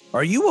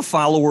Are you a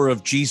follower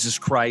of Jesus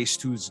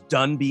Christ who's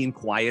done being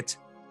quiet?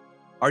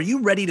 Are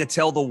you ready to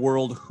tell the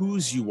world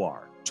whose you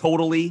are,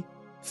 totally,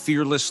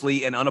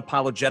 fearlessly, and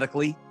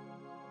unapologetically?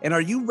 And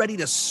are you ready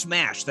to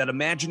smash that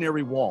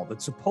imaginary wall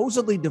that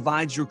supposedly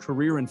divides your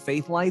career and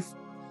faith life?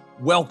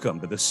 Welcome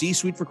to the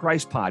C-Suite for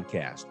Christ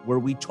podcast, where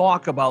we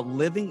talk about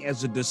living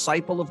as a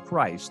disciple of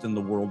Christ in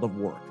the world of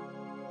work.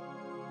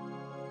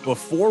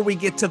 Before we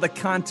get to the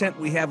content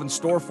we have in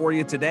store for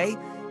you today,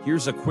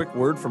 here's a quick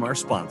word from our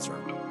sponsor.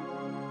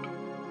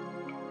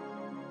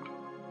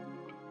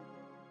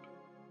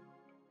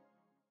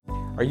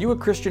 Are you a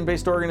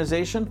Christian-based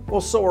organization?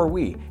 Well, so are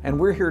we, and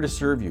we're here to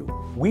serve you.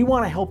 We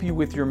want to help you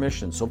with your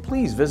mission, so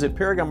please visit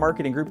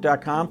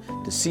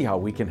ParagonMarketingGroup.com to see how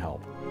we can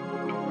help.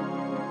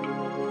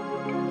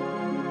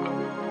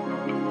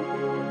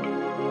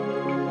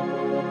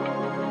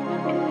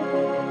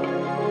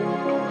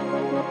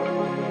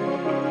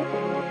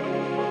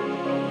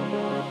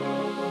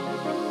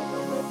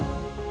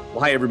 Well,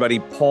 hi, everybody.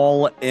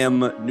 Paul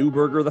M.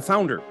 Newberger, the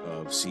founder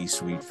of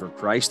C-Suite for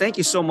Christ. Thank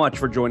you so much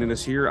for joining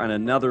us here on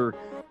another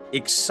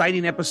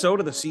exciting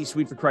episode of the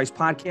C-Suite for Christ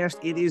podcast.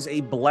 It is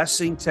a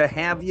blessing to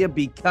have you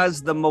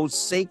because the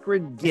most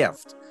sacred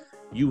gift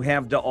you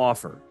have to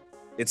offer,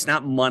 it's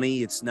not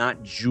money, it's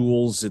not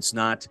jewels, it's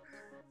not,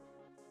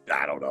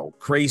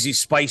 crazy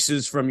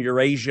spices from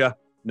Eurasia.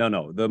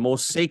 No. The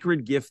most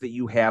sacred gift that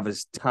you have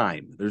is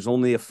time. There's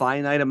only a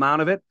finite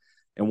amount of it,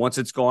 and once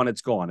it's gone,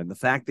 it's gone. And the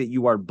fact that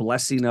you are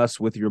blessing us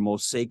with your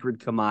most sacred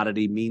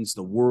commodity means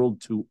the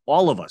world to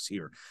all of us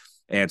here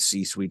at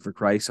C-Suite for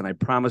Christ, and I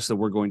promise that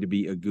we're going to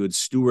be a good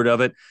steward of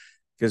it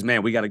because,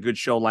 man, we got a good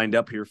show lined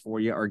up here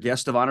for you. Our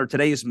guest of honor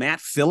today is Matt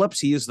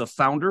Phillips. He is the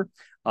founder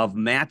of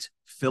Matt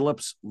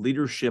Phillips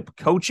Leadership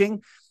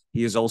Coaching.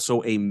 He is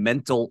also a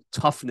mental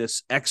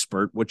toughness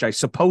expert, which I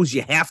suppose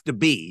you have to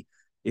be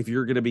if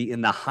you're going to be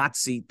in the hot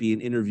seat being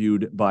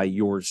interviewed by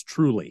yours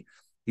truly.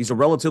 He's a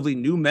relatively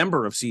new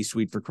member of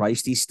C-Suite for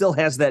Christ. He still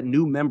has that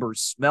new member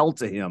smell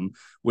to him,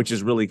 which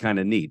is really kind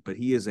of neat, but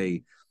he is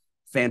a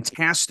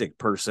fantastic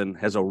person,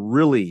 has a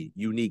really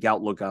unique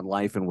outlook on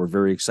life, and we're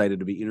very excited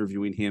to be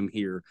interviewing him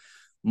here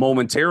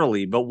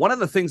momentarily. But one of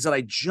the things that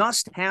I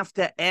just have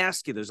to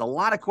ask you, there's a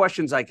lot of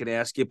questions I could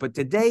ask you, but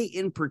today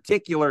in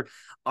particular,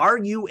 are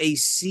you a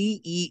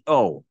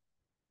CEO?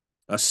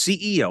 A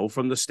CEO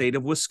from the state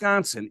of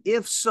Wisconsin?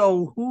 If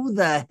so, who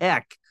the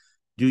heck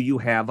do you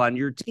have on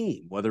your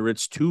team? Whether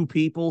it's 2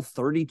 people,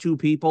 32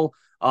 people,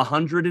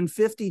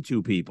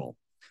 152 people.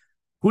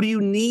 Who do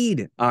you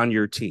need on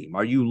your team?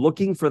 Are you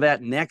looking for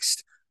that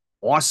next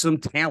awesome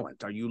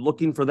talent? Are you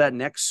looking for that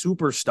next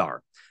superstar?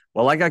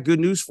 Well, I got good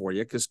news for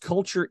you because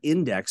Culture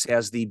Index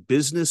has the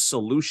business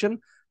solution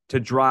to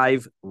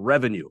drive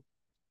revenue,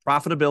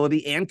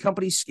 profitability, and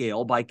company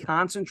scale by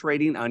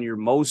concentrating on your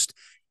most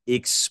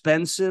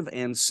expensive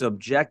and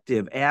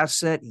subjective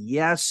asset.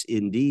 Yes,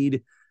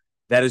 indeed,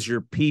 that is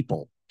your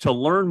people. To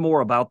learn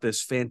more about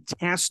this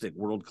fantastic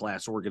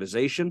world-class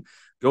organization,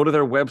 go to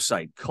their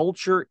website,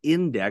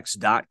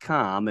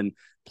 cultureindex.com, and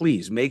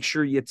please make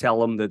sure you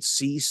tell them that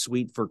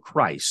C-Suite for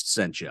Christ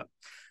sent you.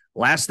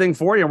 Last thing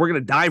for you, and we're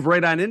going to dive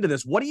right on into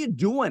this. What are you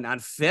doing on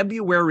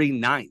February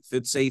 9th?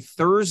 It's a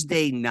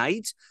Thursday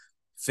night.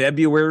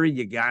 February,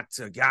 you got,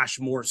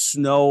 more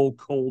snow,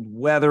 cold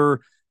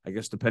weather, I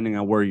guess depending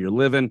on where you're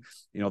living.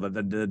 You know,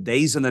 the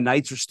days and the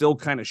nights are still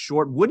kind of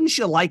short. Wouldn't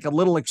you like a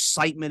little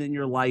excitement in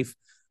your life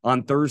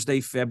on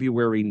Thursday,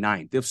 February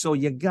 9th? If so,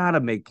 you got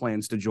to make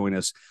plans to join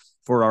us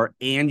for our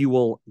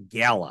annual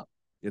gala.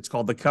 It's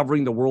called the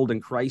Covering the World in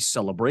Christ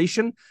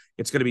Celebration.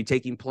 It's going to be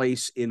taking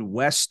place in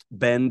West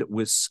Bend,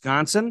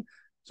 Wisconsin.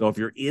 So if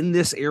you're in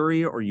this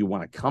area or you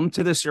want to come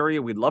to this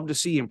area, we'd love to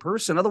see you in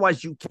person.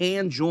 Otherwise, you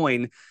can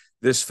join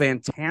this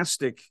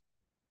fantastic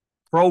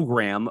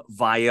program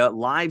via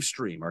live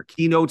stream. Our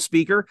keynote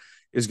speaker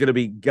is going to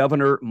be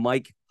Governor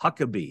Mike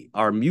Huckabee.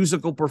 Our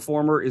musical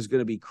performer is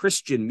going to be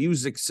Christian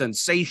music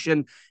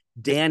sensation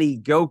Danny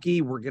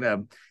Goki. We're going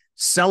to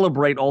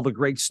celebrate all the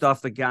great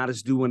stuff that God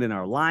is doing in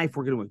our life.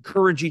 We're going to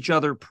encourage each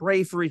other,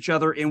 pray for each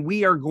other, and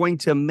we are going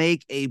to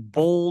make a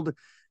bold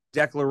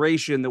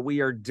declaration that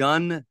we are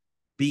done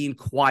being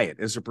quiet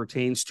as it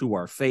pertains to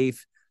our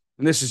faith.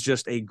 And this is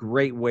just a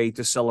great way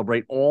to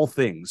celebrate all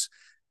things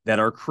that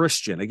are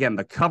Christian. Again,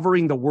 the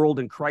Covering the World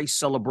in Christ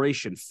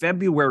celebration,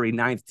 February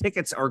 9th.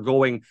 Tickets are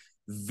going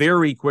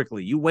very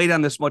quickly. You wait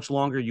on this much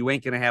longer, you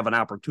ain't going to have an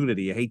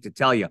opportunity. I hate to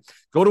tell you.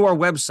 Go to our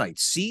website,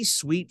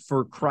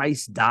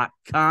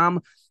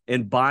 csuiteforchrist.com,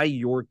 and buy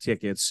your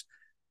tickets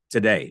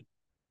today.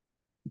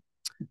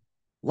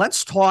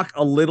 Let's talk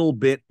a little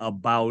bit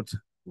about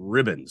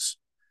ribbons.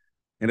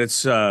 And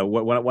it's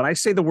when I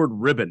say the word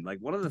ribbon, like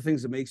one of the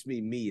things that makes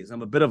me is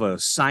I'm a bit of a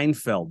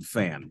Seinfeld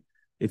fan.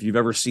 If you've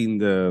ever seen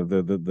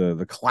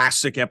the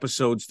classic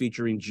episodes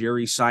featuring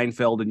Jerry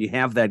Seinfeld, and you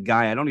have that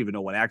guy, I don't even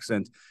know what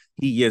accent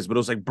he is, but it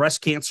was like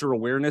breast cancer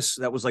awareness.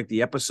 That was like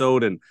the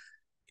episode, and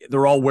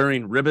they're all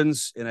wearing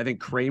ribbons. And I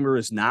think Kramer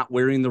is not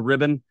wearing the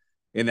ribbon.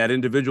 And that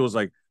individual is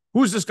like,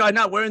 who's this guy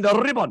not wearing the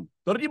ribbon?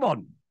 The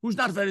ribbon. Who's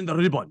not wearing the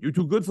ribbon? You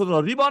too good for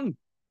the ribbon?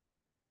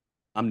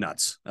 I'm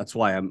nuts. That's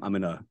why I'm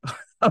in a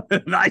I'm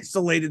in an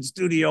isolated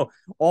studio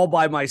all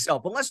by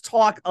myself. But let's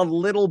talk a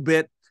little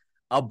bit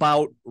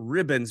about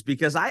ribbons,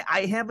 because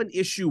I have an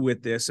issue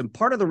with this. And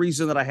part of the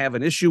reason that I have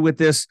an issue with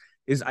this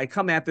is I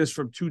come at this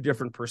from two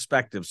different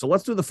perspectives. So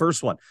let's do the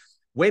first one.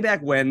 Way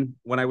back when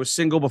I was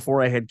single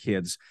before I had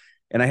kids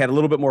and I had a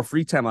little bit more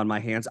free time on my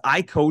hands,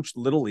 I coached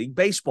Little League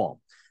baseball.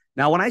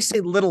 Now, when I say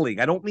Little League,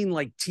 I don't mean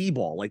like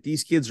T-ball. Like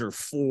these kids are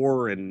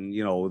 4 and,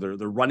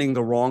 they're running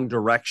the wrong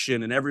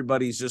direction and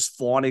everybody's just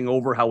fawning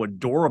over how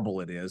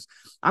adorable it is.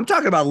 I'm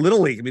talking about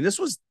Little League. I mean, this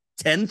was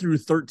 10 through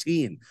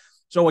 13.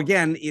 So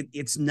again,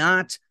 it's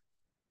not,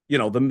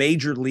 the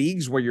major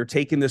leagues where you're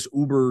taking this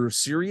uber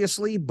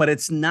seriously, but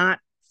it's not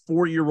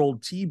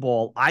 4-year-old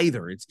T-ball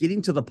either. It's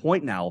getting to the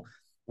point now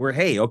where,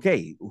 hey,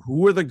 okay,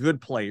 who are the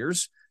good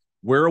players?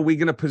 Where are we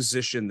going to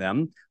position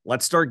them?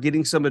 Let's start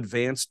getting some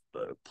advanced,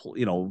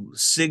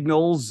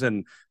 signals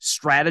and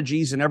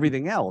strategies and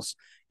everything else.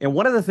 And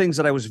one of the things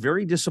that I was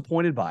very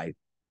disappointed by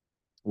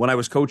when I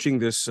was coaching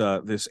this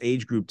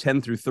age group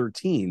 10 through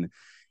 13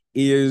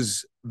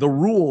 is the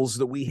rules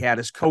that we had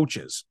as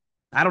coaches.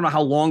 I don't know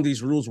how long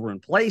these rules were in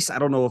place. I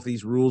don't know if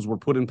these rules were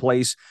put in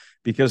place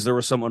because there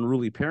were some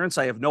unruly parents.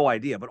 I have no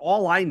idea. But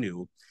all I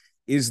knew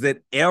is that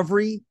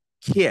every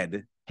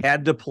kid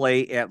had to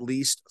play at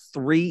least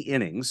 3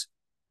 innings,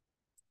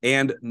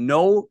 and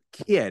no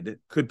kid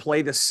could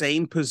play the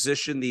same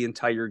position the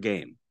entire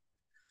game.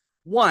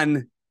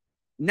 One,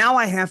 now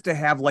I have to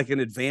have like an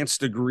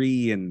advanced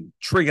degree in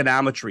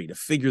trigonometry to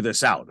figure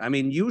this out. I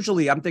mean,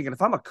 usually I'm thinking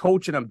if I'm a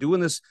coach and I'm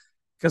doing this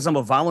because I'm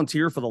a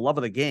volunteer for the love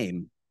of the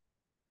game,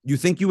 you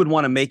think you would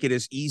want to make it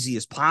as easy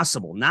as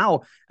possible.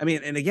 Now, I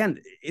mean, and again,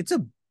 it's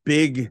a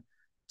big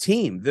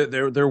team.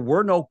 There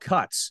were no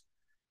cuts.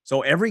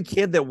 So every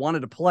kid that wanted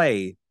to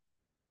play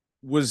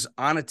was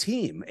on a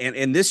team.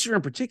 And this year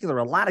in particular,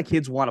 a lot of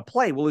kids want to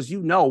play. Well, as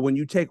you know, when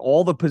you take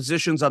all the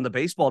positions on the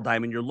baseball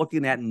diamond, you're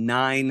looking at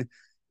 9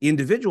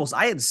 individuals.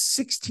 I had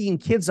 16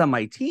 kids on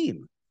my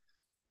team.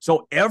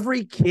 So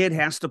every kid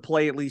has to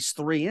play at least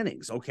 3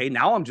 innings. Okay,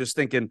 now I'm just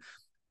thinking,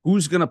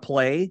 who's going to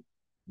play?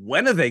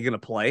 When are they going to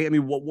play? I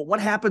mean, what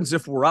happens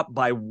if we're up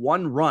by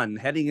 1 run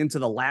heading into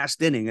the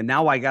last inning? And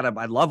now I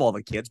love all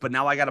the kids, but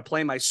now I got to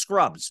play my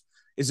scrubs.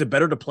 Is it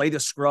better to play the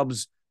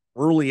scrubs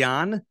early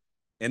on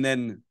and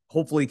then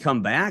hopefully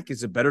come back?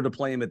 Is it better to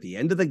play them at the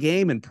end of the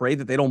game and pray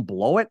that they don't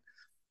blow it?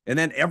 And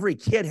then every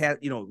kid has,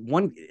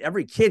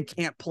 every kid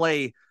can't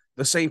play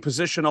the same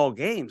position all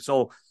game.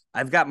 So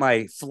I've got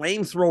my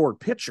flamethrower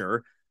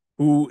pitcher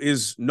who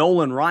is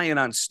Nolan Ryan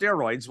on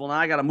steroids. Well, now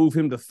I got to move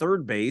him to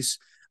third base.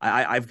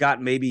 I've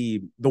got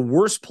maybe the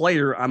worst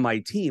player on my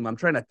team. I'm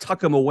trying to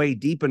tuck him away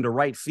deep into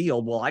right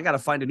field. Well, I got to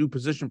find a new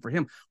position for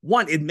him.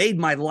 One, it made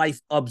my life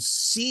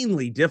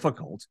obscenely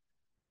difficult.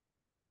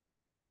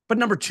 But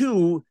number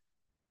 2,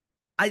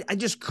 I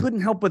just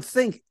couldn't help but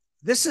think,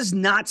 this is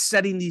not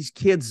setting these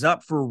kids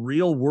up for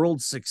real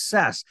world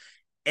success.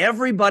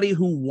 Everybody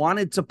who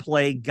wanted to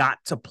play got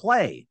to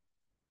play.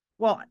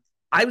 Well,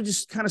 I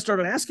just kind of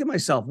started asking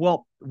myself,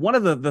 well, one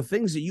of the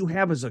things that you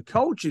have as a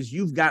coach is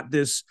you've got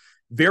this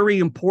very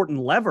important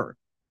lever.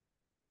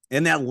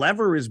 And that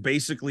lever is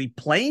basically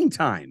playing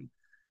time.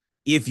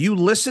 If you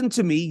listen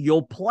to me,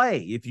 you'll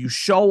play. If you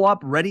show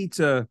up ready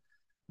to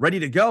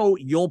go,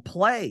 you'll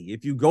play.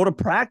 If you go to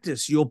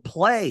practice, you'll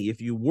play.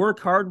 If you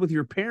work hard with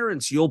your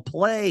parents, you'll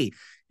play.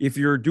 If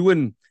you're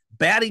doing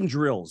batting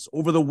drills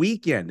over the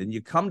weekend and you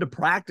come to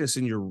practice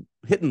and you're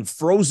hitting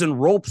frozen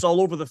ropes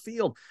all over the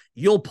field,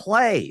 you'll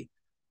play.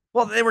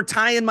 Well, they were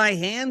tying my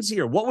hands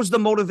here. What was the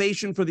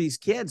motivation for these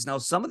kids? Now,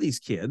 some of these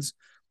kids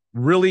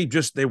really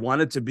just, they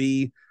wanted to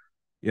be,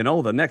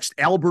 the next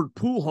Albert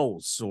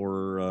Pujols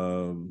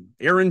or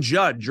Aaron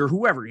Judge or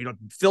whoever,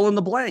 fill in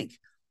the blank.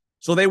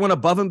 So they went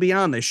above and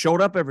beyond. They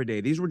showed up every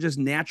day. These were just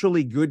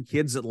naturally good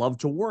kids that love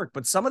to work.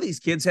 But some of these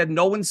kids had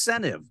no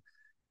incentive.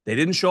 They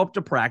didn't show up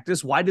to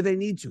practice. Why do they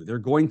need to? They're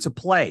going to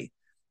play.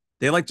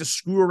 They like to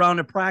screw around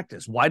at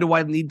practice. Why do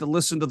I need to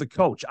listen to the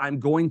coach? I'm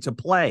going to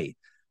play.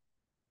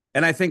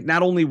 And I think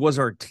not only was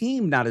our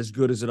team not as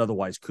good as it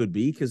otherwise could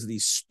be because of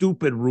these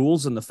stupid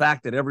rules and the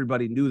fact that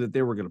everybody knew that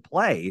they were going to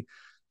play,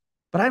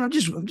 but I'm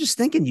just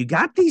thinking, you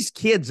got these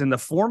kids in the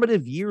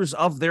formative years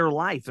of their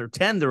life. They're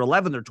 10, they're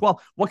 11, they're 12.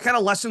 What kind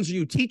of lessons are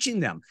you teaching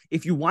them?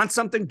 If you want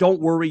something, don't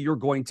worry, you're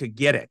going to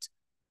get it.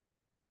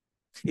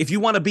 If you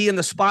want to be in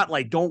the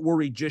spotlight, don't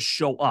worry, just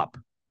show up.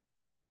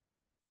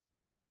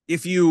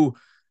 If you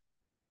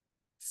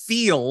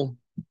feel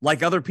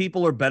like other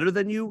people are better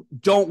than you,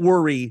 don't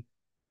worry,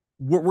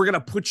 we're going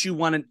to put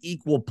you on an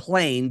equal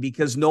plane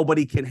because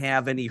nobody can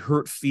have any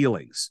hurt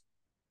feelings.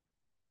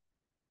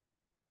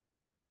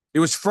 It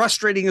was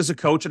frustrating as a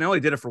coach, and I only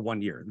did it for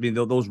 1 year. I mean,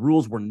 those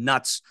rules were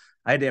nuts.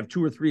 I had to have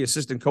 2 or 3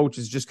 assistant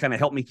coaches just kind of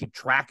help me keep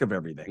track of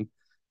everything.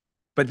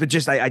 But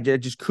I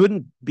just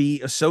couldn't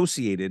be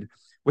associated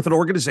with an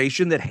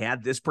organization that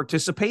had this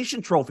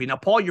participation trophy. Now,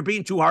 Paul, you're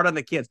being too hard on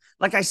the kids.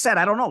 Like I said,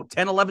 I don't know,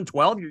 10, 11,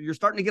 12, you're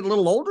starting to get a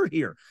little older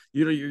here.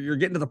 You're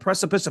getting to the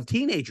precipice of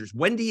teenagers.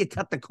 When do you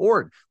cut the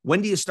cord?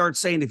 When do you start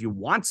saying, if you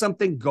want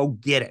something, go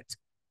get it?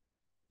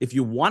 If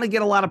you want to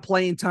get a lot of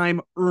playing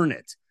time, earn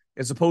it,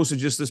 as opposed to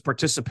just this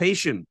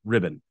participation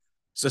ribbon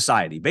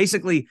society.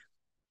 Basically,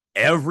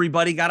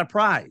 everybody got a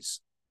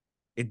prize.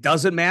 It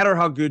doesn't matter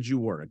how good you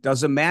were. It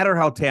doesn't matter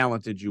how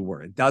talented you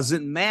were. It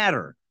doesn't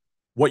matter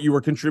what you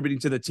were contributing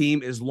to the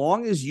team. As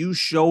long as you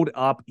showed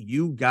up,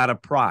 you got a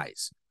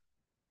prize.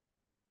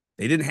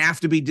 They didn't have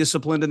to be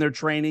disciplined in their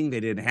training. They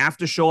didn't have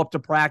to show up to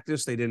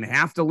practice. They didn't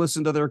have to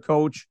listen to their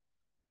coach.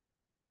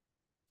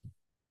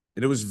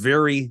 And it was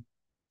very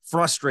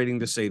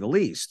frustrating, to say the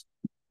least.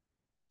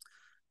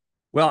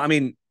 Well, I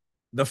mean,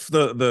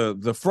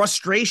 the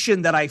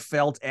frustration that I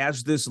felt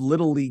as this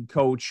Little League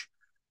coach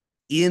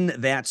in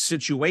that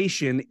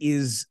situation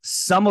is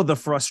some of the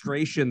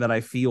frustration that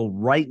I feel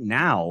right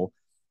now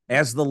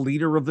as the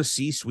leader of the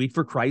C-Suite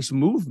for Christ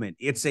movement.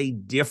 It's a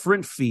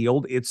different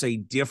field. It's a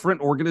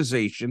different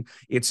organization.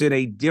 It's in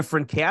a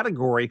different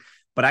category.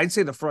 But I'd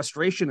say the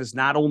frustration is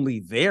not only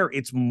there,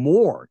 it's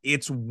more,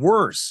 it's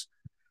worse.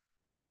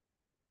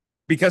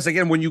 Because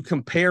again, when you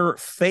compare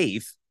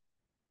faith,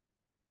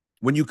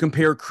 when you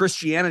compare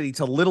Christianity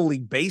to Little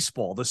League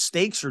baseball, the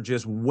stakes are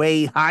just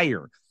way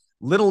higher.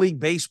 Little League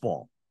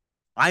baseball,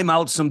 I'm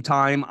out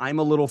sometime, I'm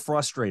a little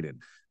frustrated.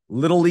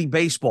 Little League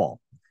baseball,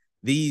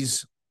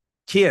 these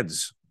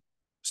kids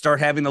start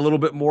having a little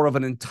bit more of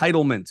an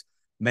entitlement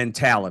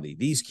mentality.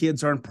 These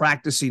kids aren't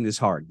practicing as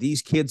hard.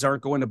 These kids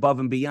aren't going above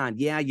and beyond.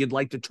 Yeah, you'd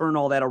like to turn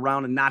all that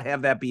around and not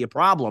have that be a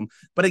problem.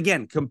 But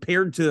again,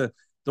 compared to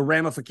the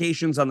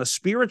ramifications on the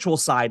spiritual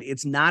side,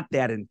 it's not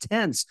that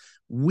intense.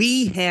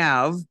 We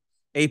have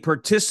a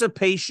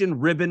participation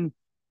ribbon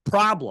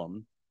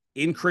problem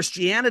in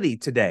Christianity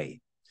today.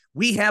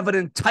 We have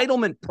an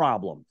entitlement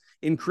problem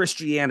in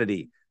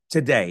Christianity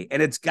today,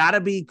 and it's got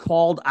to be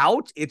called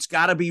out. It's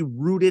got to be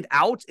rooted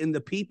out, and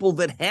the people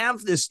that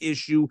have this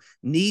issue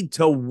need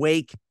to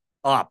wake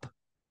up.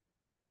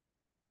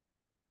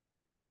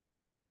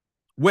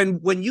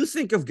 When you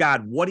think of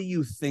God, what do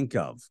you think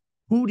of?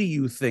 Who do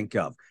you think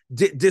of?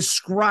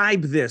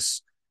 Describe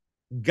this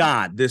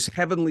God, this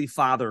Heavenly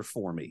Father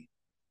for me.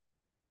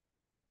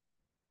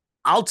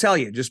 I'll tell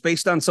you, just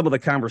based on some of the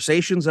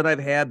conversations that I've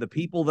had, the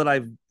people that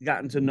I've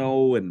gotten to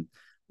know and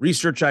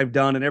research I've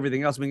done and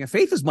everything else. I mean,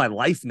 faith is my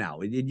life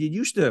now. It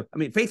used to, I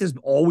mean, faith has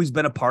always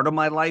been a part of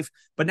my life,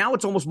 but now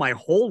it's almost my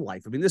whole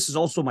life. I mean, this is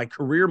also my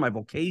career, my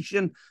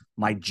vocation,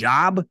 my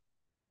job.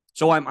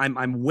 So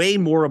I'm way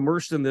more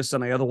immersed in this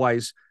than I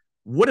otherwise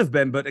would have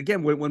been. But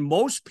again, when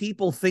most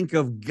people think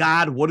of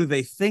God, what do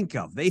they think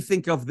of? They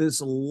think of this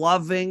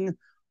loving,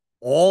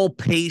 all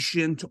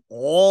patient,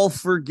 all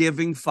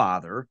forgiving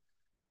Father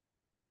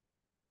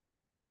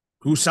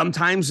who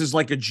sometimes is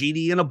like a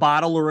genie in a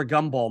bottle or a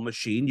gumball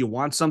machine. You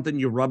want something,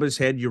 you rub his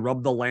head, you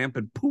rub the lamp,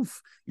 and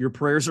poof, your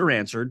prayers are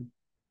answered.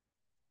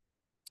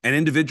 And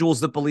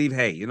individuals that believe,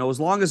 hey, you know, as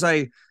long as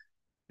I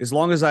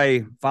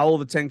follow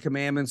the 10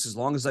 Commandments, as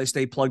long as I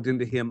stay plugged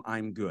into him,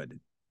 I'm good.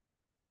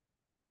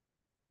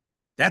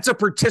 That's a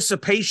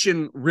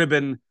participation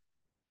ribbon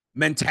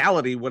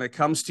mentality when it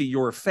comes to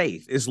your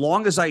faith. As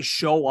long as I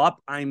show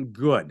up, I'm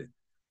good.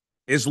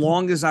 As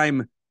long as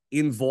I'm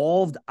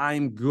involved,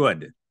 I'm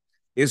good.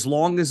 As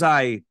long as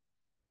I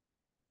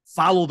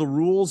follow the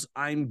rules,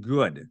 I'm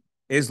good.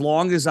 As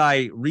long as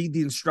I read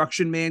the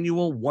instruction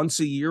manual once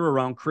a year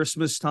around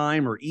Christmas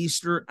time or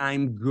Easter,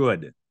 I'm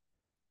good.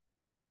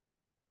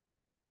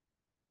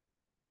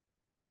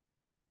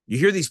 You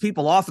hear these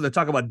people often that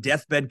talk about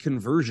deathbed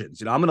conversions.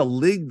 You know, I'm going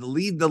to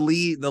lead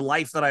the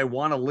life that I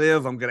want to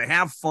live. I'm going to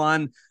have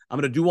fun. I'm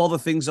going to do all the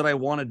things that I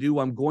want to do.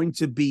 I'm going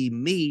to be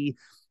me.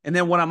 And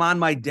then when I'm on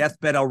my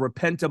deathbed, I'll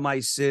repent of my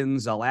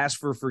sins. I'll ask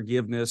for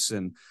forgiveness,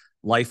 and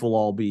life will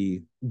all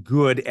be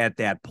good at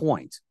that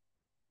point.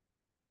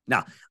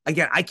 Now,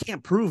 again, I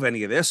can't prove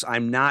any of this.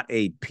 I'm not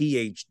a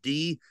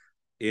PhD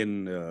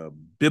in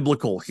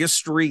biblical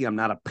history. I'm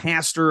not a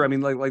pastor. I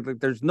mean, like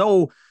there's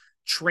no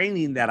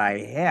training that I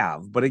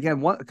have. But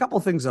again, a couple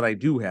of things that I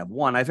do have.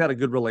 One, I've had a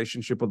good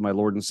relationship with my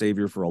Lord and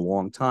Savior for a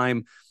long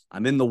time.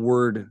 I'm in the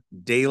Word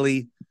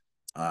daily.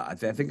 I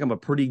think I'm a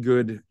pretty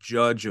good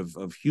judge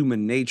of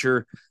human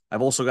nature.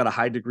 I've also got a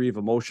high degree of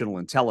emotional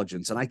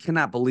intelligence, and I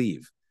cannot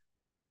believe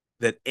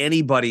that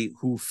anybody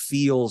who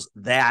feels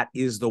that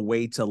is the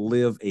way to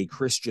live a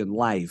Christian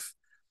life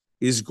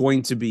is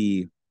going to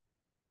be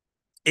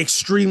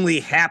extremely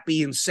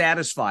happy and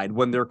satisfied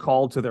when they're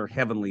called to their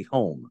heavenly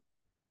home.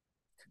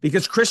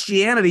 Because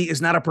Christianity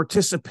is not a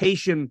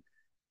participation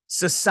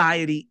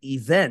society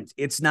event.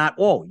 It's not,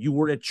 oh, you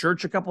were at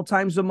church a couple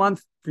times a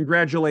month.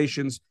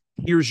 Congratulations.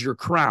 Here's your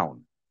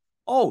crown.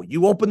 Oh,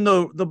 you open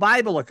the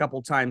Bible a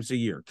couple times a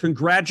year.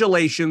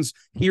 Congratulations.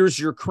 Here's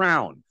your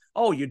crown.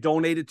 Oh, you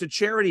donated to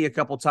charity a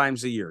couple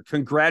times a year.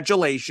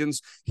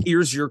 Congratulations.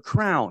 Here's your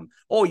crown.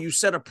 Oh, you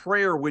said a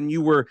prayer when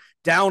you were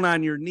down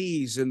on your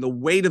knees and the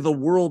weight of the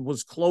world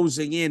was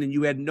closing in and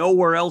you had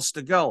nowhere else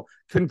to go.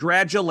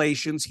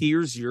 Congratulations.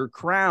 Here's your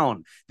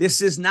crown.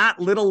 This is not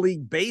Little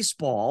League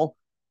baseball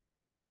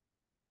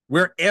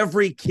where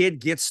every kid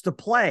gets to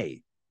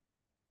play.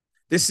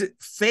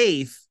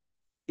 Faith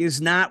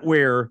is not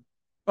where,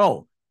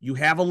 oh, you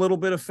have a little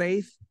bit of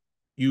faith.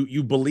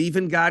 You believe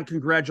in God,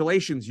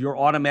 congratulations, you're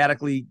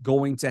automatically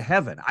going to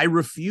heaven. I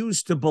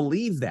refuse to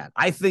believe that.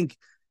 I think,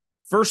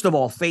 first of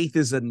all, faith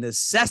is a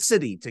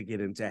necessity to get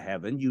into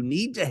heaven. You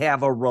need to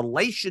have a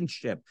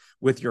relationship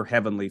with your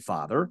heavenly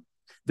Father.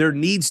 There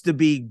needs to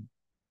be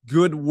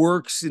good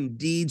works and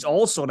deeds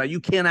also. Now, you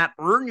cannot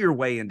earn your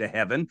way into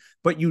heaven,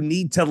 but you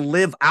need to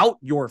live out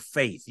your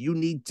faith. You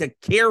need to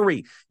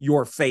carry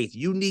your faith.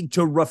 You need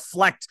to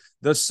reflect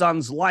the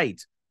Son's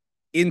light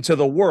into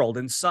the world.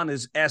 And Son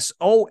is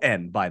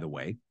S-O-N, by the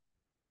way.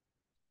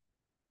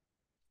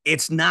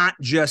 It's not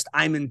just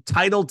I'm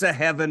entitled to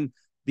heaven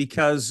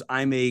because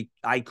I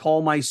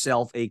call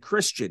myself a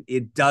Christian.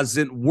 It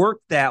doesn't work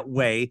that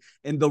way.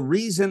 And the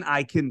reason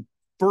I can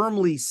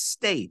firmly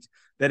state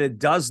that it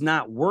does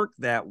not work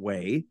that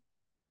way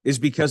is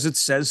because it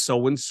says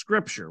so in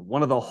Scripture.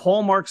 One of the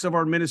hallmarks of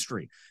our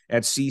ministry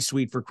at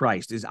C-Suite for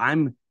Christ is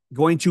I'm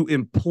going to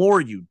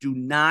implore you, do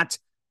not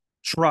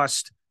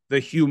trust the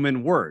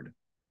human word.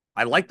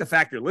 I like the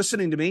fact you're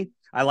listening to me.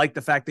 I like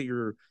the fact that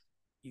you're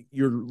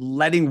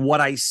letting what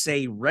I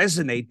say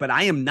resonate, but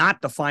I am not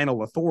the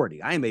final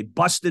authority. I am a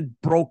busted,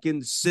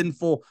 broken,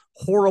 sinful,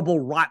 horrible,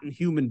 rotten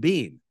human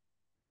being.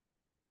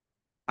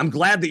 I'm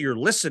glad that you're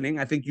listening.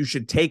 I think you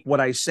should take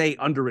what I say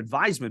under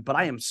advisement, but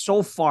I am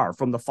so far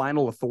from the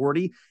final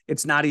authority,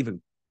 it's not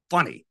even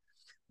funny.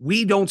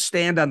 We don't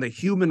stand on the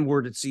human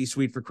word at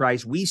C-Suite for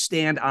Christ. We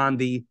stand on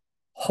the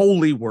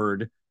holy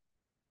word.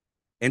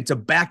 And to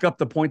back up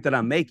the point that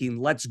I'm making,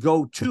 let's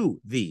go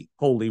to the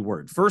holy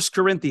word. 1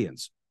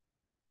 Corinthians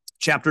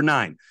chapter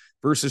 9,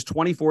 verses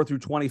 24 through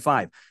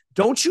 25.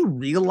 Don't you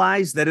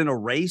realize that in a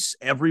race,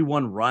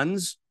 everyone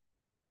runs,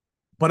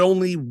 but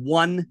only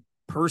one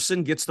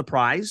person gets the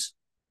prize?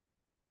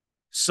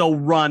 So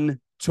run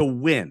to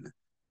win.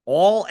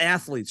 All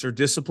athletes are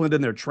disciplined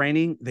in their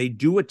training. They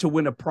do it to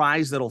win a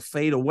prize that'll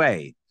fade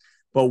away,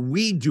 but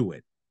we do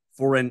it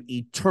for an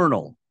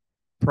eternal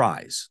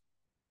prize.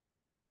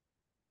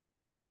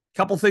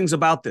 Couple things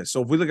about this.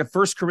 So if we look at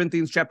 1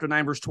 Corinthians chapter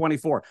 9, verse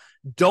 24,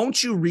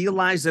 don't you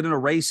realize that in a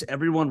race,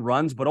 everyone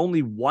runs, but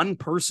only one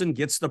person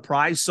gets the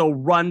prize? So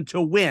run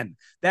to win.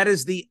 That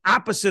is the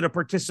opposite of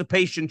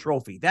participation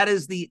trophy. That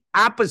is the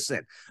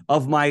opposite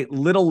of my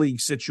little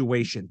league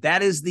situation.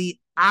 That is the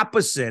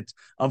opposite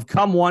of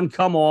come one,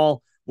 come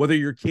all. Whether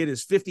your kid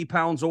is 50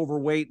 pounds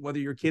overweight, whether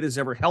your kid has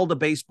ever held a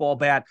baseball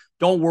bat,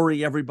 don't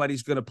worry,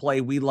 everybody's going to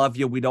play. We love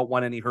you. We don't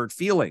want any hurt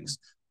feelings.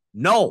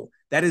 No,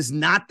 that is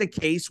not the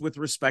case with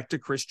respect to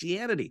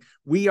Christianity.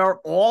 We are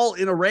all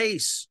in a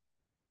race.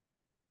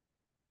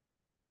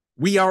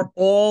 We are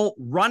all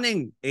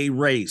running a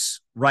race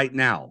right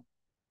now.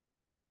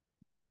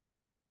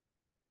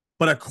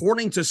 But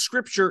according to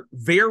Scripture,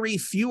 very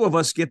few of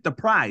us get the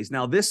prize.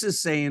 Now, this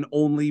is saying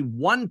only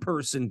one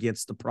person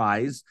gets the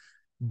prize,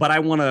 but I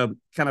want to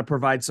kind of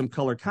provide some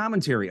color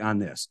commentary on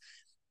this.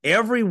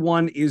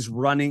 Everyone is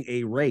running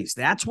a race.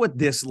 That's what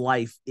this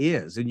life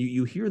is. And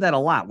you hear that a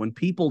lot. When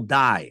people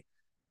die,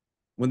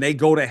 when they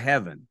go to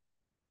heaven,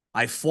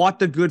 I fought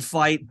the good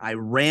fight. I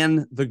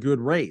ran the good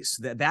race.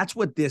 That's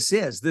what this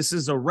is. This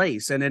is a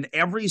race. And in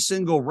every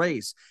single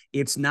race,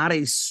 it's not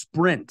a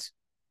sprint.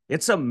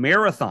 It's a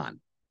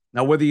marathon.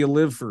 Now, whether you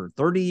live for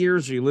 30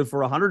 years or you live for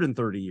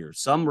 130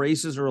 years, some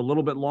races are a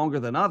little bit longer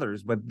than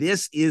others, but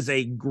this is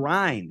a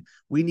grind.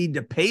 We need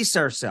to pace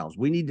ourselves.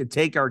 We need to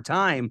take our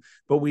time,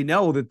 but we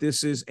know that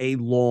this is a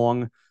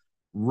long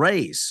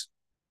race.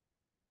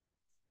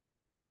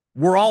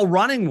 We're all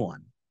running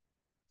one,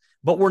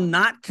 but we're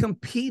not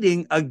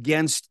competing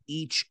against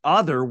each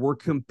other. We're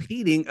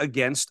competing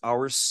against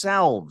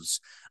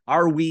ourselves.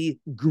 Are we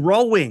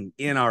growing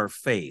in our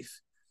faith?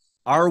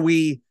 Are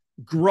we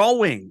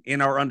growing in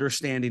our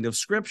understanding of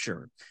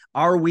Scripture?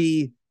 Are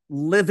we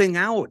living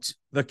out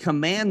the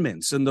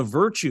commandments and the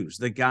virtues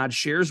that God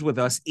shares with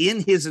us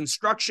in his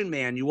instruction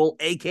manual,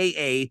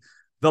 aka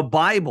the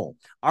Bible?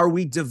 Are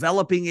we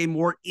developing a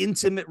more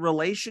intimate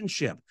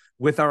relationship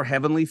with our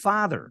Heavenly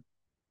Father?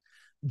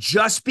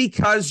 Just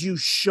because you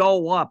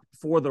show up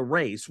for the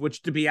race,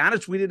 which, to be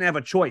honest, we didn't have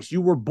a choice.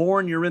 You were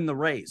born, you're in the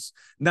race.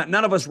 None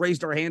of us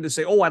raised our hand to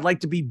say, oh, I'd like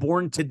to be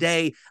born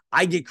today.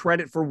 I get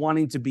credit for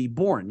wanting to be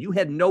born. You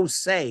had no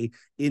say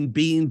in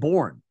being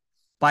born.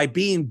 By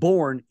being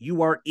born,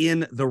 you are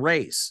in the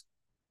race.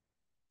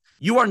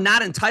 You are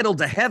not entitled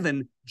to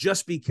heaven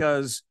just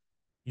because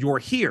you're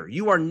here.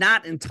 You are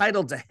not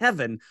entitled to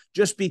heaven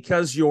just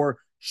because you're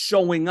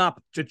showing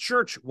up to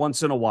church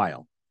once in a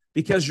while,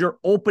 because you're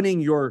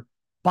opening your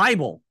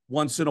Bible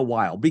once in a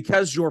while,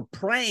 because you're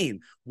praying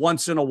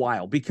once in a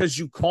while, because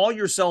you call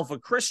yourself a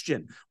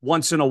Christian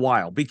once in a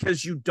while,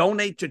 because you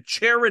donate to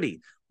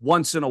charity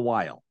once in a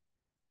while.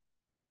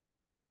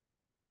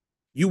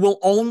 You will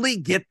only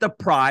get the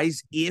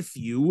prize if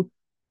you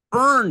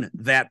earn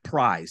that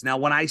prize. Now,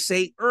 when I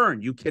say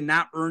earn, you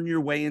cannot earn your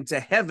way into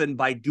heaven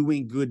by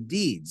doing good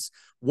deeds.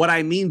 What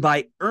I mean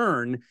by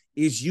earn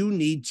is you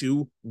need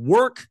to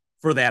work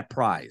for that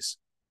prize.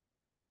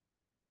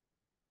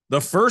 The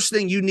first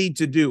thing you need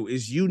to do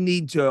is you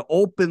need to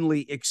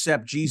openly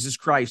accept Jesus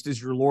Christ as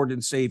your Lord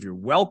and Savior.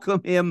 Welcome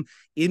him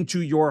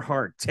into your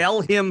heart. Tell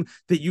him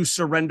that you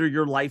surrender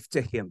your life to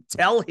him.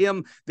 Tell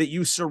him that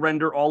you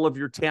surrender all of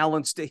your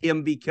talents to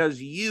him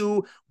because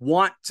you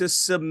want to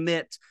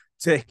submit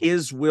to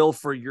his will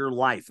for your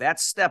life.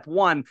 That's step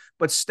one.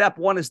 But step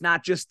one is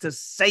not just to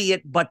say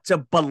it, but to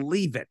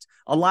believe it.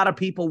 A lot of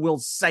people will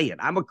say it.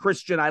 I'm a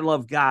Christian. I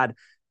love God.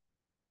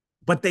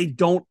 But they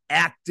don't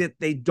act it.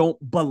 They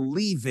don't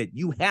believe it.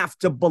 You have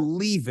to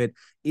believe it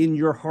in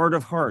your heart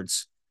of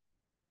hearts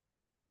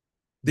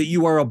that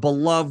you are a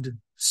beloved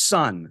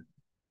son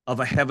of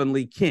a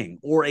heavenly king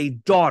or a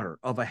daughter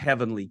of a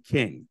heavenly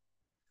king.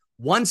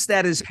 Once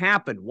that has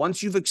happened,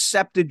 once you've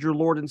accepted your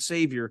Lord and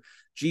Savior,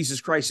 Jesus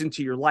Christ,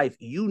 into your life,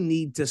 you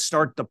need to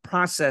start the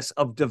process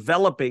of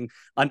developing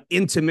an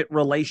intimate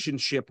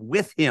relationship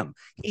with him.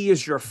 He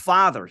is your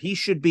father. He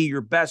should be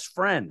your best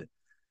friend.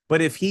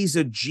 But if he's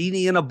a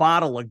genie in a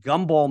bottle, a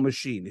gumball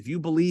machine, if you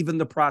believe in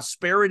the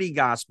prosperity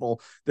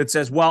gospel that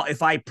says, well,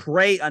 if I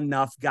pray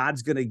enough,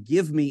 God's going to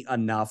give me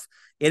enough,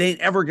 it ain't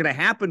ever going to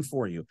happen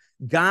for you.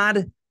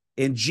 God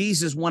and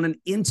Jesus want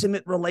an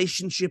intimate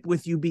relationship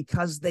with you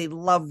because they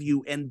love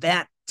you, and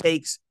that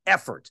takes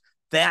effort.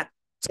 That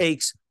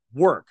takes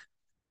work.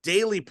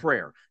 Daily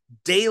prayer,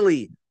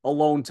 daily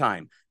alone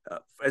time.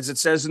 As it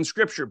says in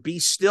Scripture, be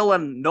still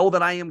and know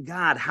that I am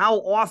God. How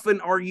often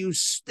are you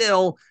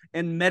still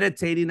and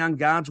meditating on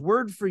God's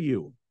word for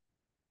you?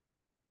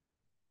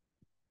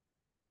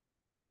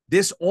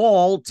 This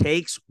all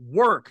takes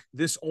work.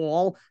 This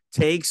all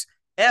takes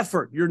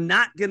effort. You're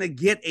not going to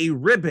get a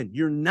ribbon.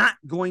 You're not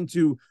going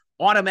to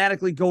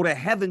automatically go to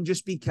heaven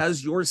just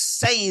because you're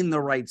saying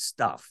the right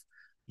stuff.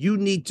 You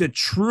need to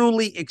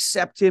truly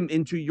accept him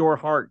into your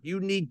heart. You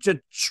need to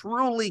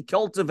truly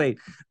cultivate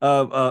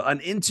an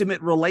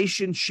intimate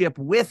relationship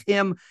with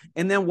him.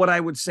 And then what I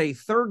would say,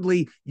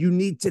 thirdly, you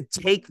need to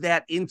take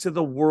that into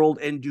the world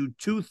and do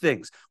two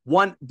things.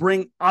 One,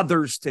 bring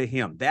others to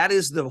him. That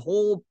is the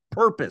whole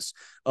purpose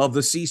of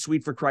the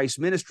C-Suite for Christ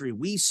ministry.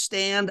 We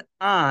stand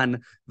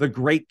on the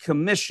Great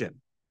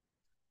Commission.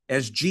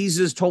 As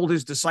Jesus told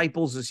his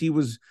disciples as he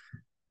was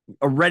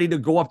ready to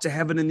go up to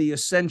heaven in the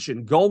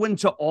ascension, go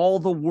into all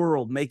the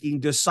world, making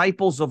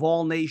disciples of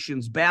all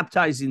nations,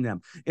 baptizing them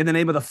in the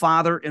name of the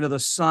Father and of the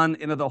Son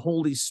and of the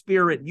Holy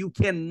Spirit. You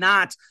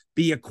cannot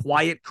be a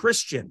quiet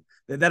Christian.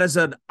 That is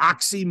an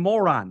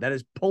oxymoron. That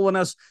is pulling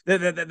us.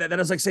 That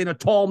is like saying a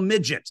tall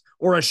midget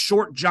or a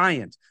short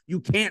giant.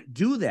 You can't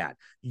do that.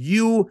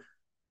 You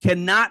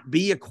cannot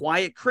be a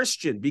quiet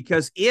Christian,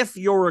 because if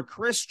you're a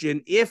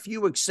Christian, if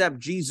you accept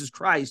Jesus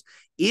Christ,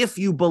 if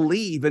you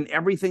believe in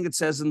everything it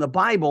says in the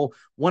Bible,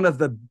 one of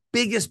the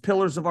biggest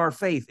pillars of our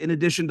faith, in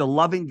addition to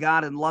loving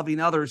God and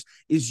loving others,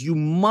 is you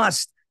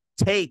must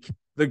take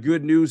the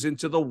good news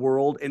into the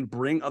world and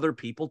bring other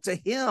people to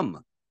him.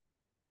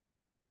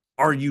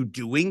 Are you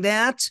doing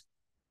that?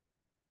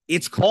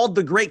 It's called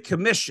the Great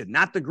Commission,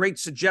 not the Great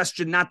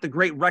Suggestion, not the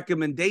Great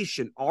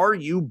Recommendation. Are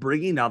you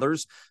bringing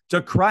others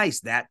to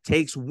Christ? That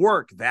takes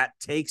work. That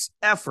takes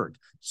effort.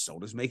 So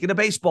does making a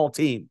baseball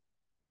team.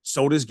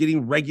 So does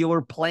getting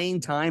regular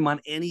playing time on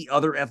any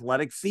other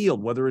athletic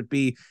field, whether it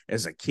be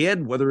as a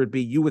kid, whether it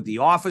be you at the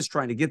office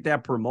trying to get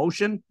that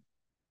promotion.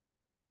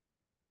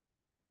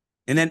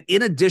 And then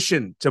in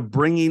addition to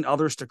bringing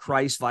others to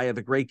Christ via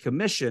the Great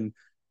Commission,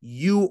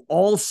 you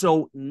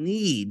also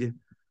need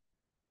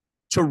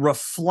to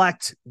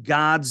reflect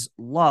God's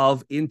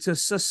love into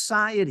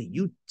society.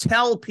 You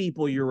tell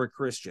people you're a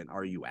Christian.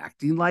 Are you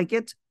acting like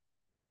it?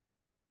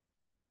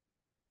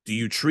 Do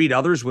you treat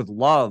others with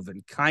love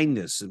and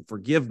kindness and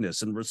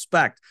forgiveness and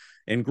respect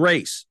and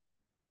grace?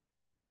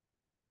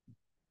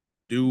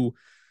 Do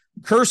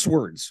curse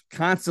words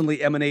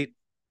constantly emanate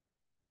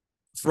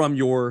from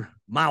your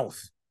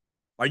mouth?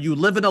 Are you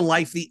living a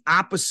life the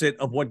opposite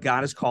of what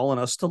God is calling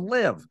us to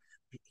live?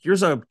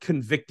 Here's a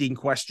convicting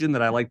question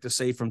that I like to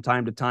say from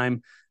time to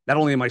time, not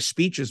only in my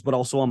speeches, but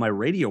also on my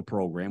radio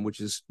program, which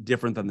is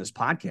different than this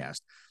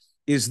podcast,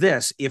 is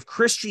this: if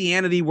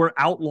Christianity were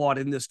outlawed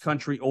in this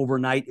country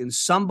overnight and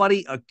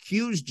somebody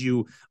accused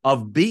you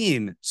of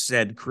being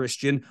said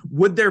Christian,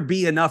 would there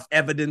be enough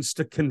evidence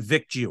to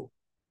convict you?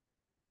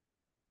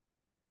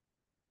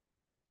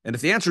 And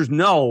if the answer is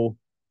no,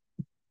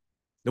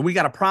 then we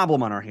got a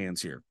problem on our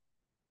hands here.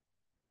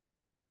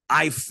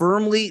 I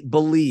firmly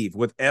believe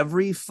with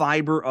every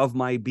fiber of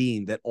my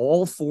being that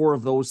all four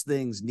of those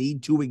things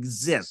need to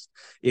exist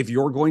if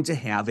you're going to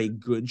have a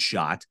good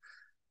shot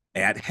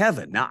at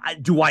heaven. Now,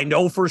 do I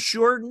know for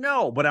sure?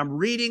 No, but I'm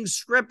reading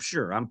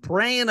scripture. I'm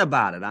praying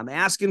about it. I'm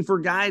asking for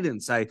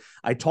guidance. I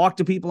talk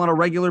to people on a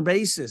regular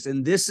basis,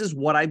 and this is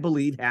what I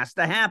believe has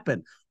to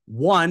happen.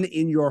 One,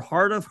 in your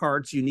heart of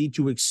hearts, you need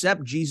to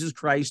accept Jesus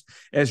Christ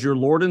as your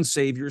Lord and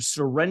Savior.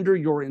 Surrender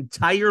your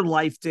entire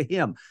life to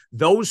him.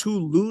 Those who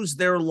lose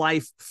their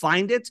life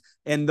find it,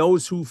 and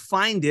those who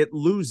find it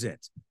lose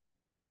it.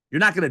 You're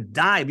not going to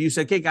die, but you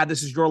say, okay, God,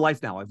 this is your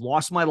life now. I've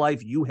lost my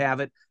life. You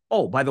have it.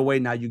 Oh, by the way,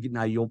 now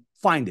you'll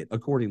find it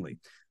accordingly.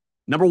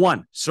 Number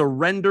one,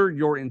 surrender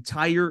your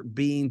entire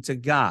being to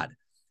God.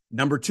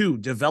 Number two,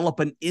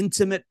 develop an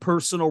intimate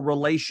personal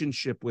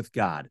relationship with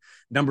God.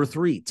 Number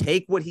three,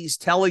 take what he's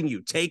telling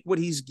you, take what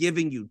he's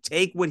giving you,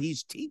 take what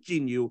he's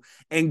teaching you,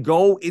 and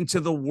go into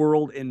the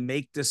world and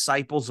make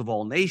disciples of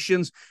all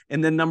nations.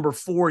 And then number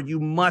four, you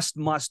must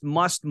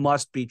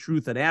be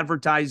truth in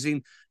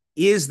advertising.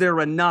 Is there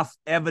enough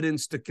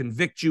evidence to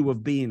convict you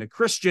of being a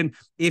Christian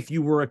if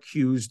you were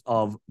accused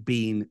of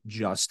being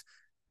just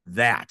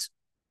that?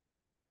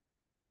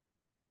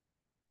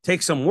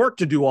 Takes some work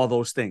to do all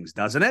those things,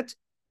 doesn't it?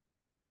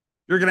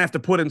 You're going to have to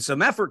put in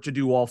some effort to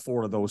do all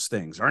four of those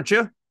things, aren't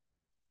you?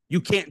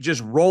 You can't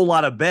just roll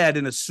out of bed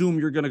and assume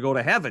you're going to go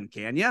to heaven,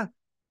 can you?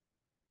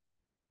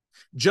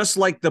 Just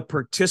like the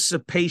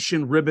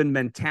participation ribbon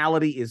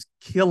mentality is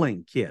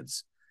killing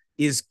kids,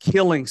 is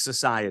killing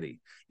society,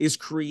 is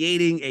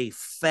creating a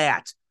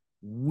fat,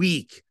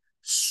 weak,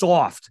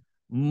 soft,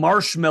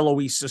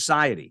 marshmallowy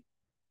society.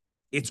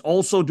 It's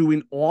also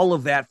doing all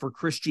of that for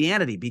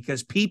Christianity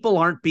because people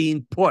aren't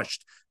being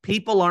pushed.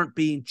 People aren't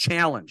being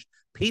challenged.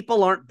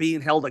 People aren't being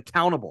held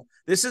accountable.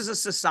 This is a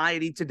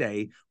society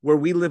today where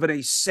we live in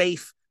a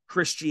safe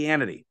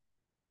Christianity.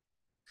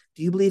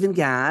 Do you believe in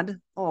God?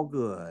 Oh,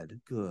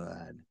 good.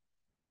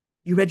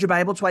 You read your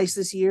Bible twice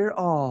this year?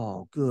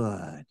 Oh,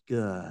 good.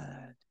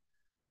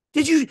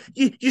 Did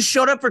you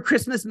showed up for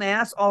Christmas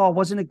Mass? Oh,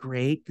 wasn't it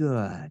great?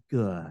 Good.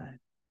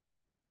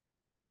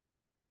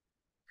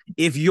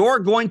 If you're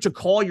going to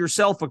call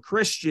yourself a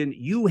Christian,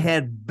 you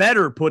had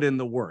better put in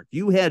the work.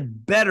 You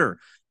had better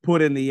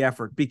put in the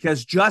effort,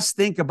 because just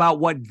think about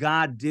what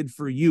God did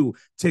for you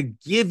to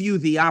give you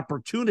the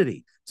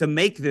opportunity to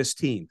make this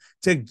team,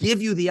 to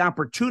give you the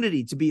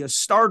opportunity to be a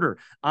starter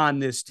on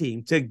this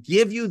team, to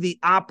give you the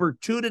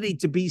opportunity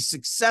to be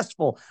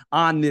successful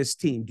on this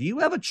team. Do you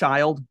have a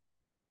child?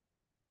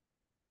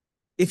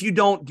 If you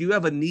don't, do you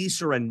have a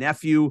niece or a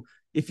nephew?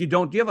 If you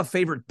don't, do you have a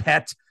favorite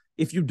pet?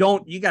 If you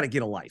don't, you got to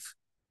get a life.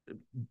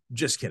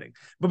 Just kidding.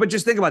 But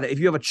just think about that. If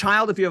you have a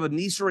child, if you have a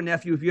niece or a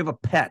nephew, if you have a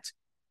pet,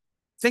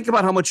 think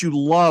about how much you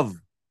love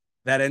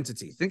that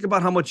entity. Think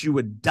about how much you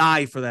would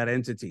die for that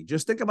entity.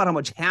 Just think about how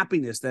much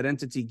happiness that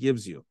entity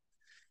gives you.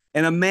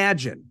 And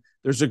imagine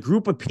there's a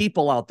group of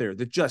people out there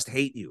that just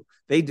hate you.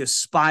 They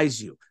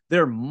despise you.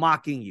 They're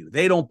mocking you.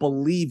 They don't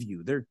believe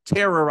you. They're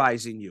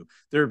terrorizing you.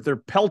 They're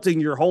pelting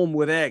your home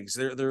with eggs.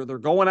 They're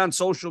going on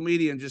social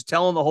media and just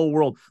telling the whole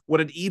world what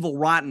an evil,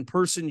 rotten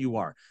person you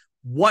are.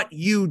 What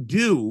you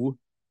do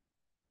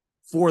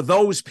for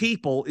those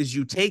people is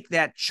you take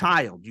that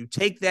child, you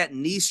take that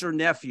niece or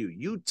nephew,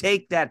 you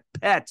take that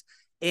pet,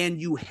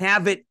 and you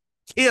have it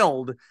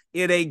killed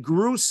in a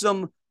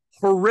gruesome,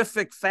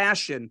 horrific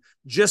fashion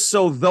just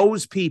so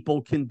those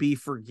people can be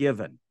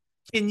forgiven.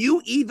 Can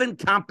you even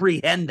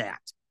comprehend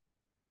that?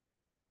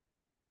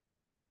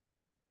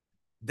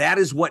 That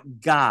is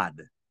what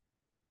God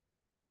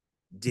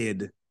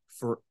did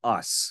for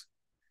us.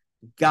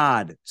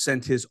 God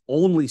sent his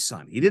only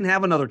son. He didn't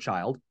have another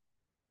child.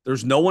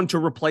 There's no one to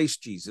replace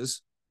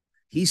Jesus.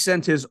 He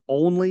sent his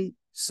only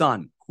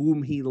son,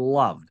 whom he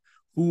loved,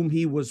 whom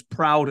he was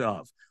proud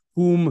of,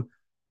 whom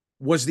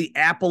was the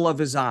apple of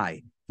his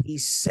eye. He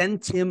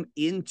sent him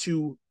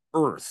into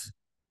earth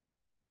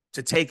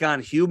to take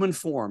on human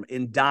form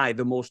and die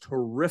the most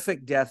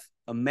horrific death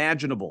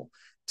imaginable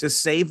to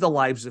save the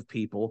lives of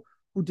people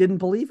who didn't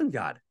believe in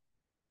God,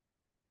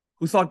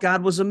 who thought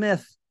God was a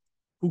myth,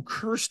 who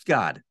cursed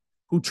God,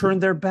 who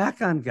turned their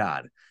back on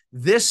God.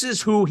 This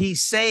is who he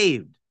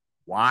saved.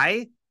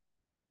 Why?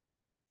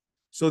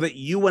 So that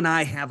you and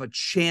I have a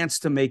chance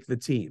to make the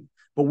team.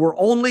 But we're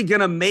only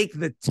going to make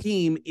the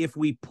team if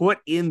we put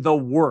in the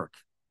work.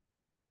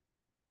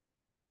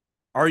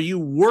 Are you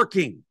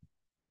working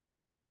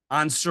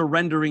on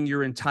surrendering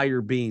your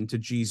entire being to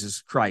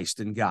Jesus Christ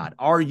and God?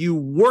 Are you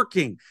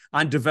working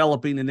on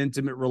developing an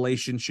intimate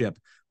relationship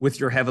with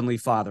your Heavenly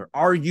Father?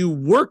 Are you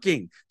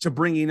working to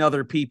bringing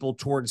other people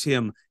towards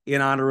him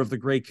in honor of the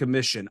Great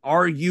Commission?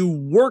 Are you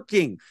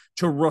working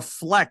to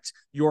reflect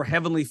your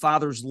Heavenly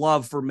Father's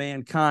love for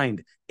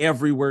mankind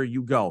everywhere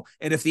you go?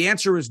 And if the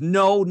answer is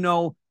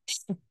no,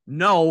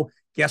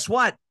 guess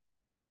what?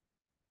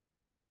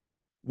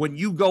 When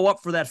you go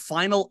up for that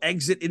final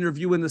exit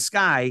interview in the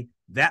sky,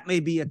 that may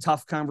be a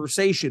tough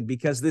conversation,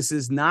 because this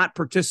is not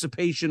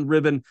participation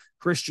ribbon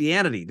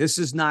Christianity. This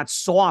is not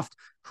soft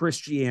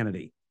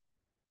Christianity.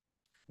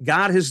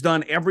 God has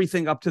done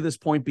everything up to this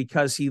point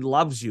because he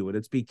loves you. And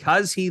it's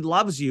because he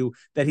loves you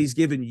that he's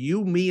given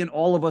you, me, and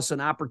all of us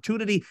an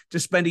opportunity to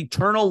spend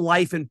eternal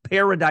life in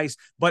paradise,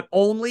 but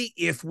only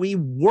if we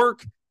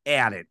work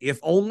at it, if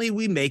only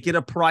we make it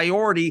a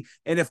priority,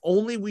 and if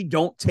only we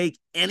don't take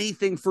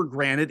anything for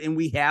granted and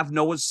we have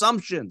no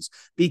assumptions.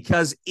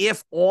 Because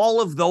if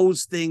all of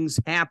those things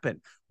happen,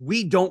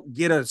 we don't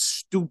get a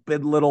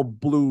stupid little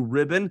blue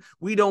ribbon.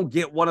 We don't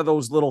get one of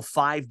those little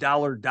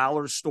 $5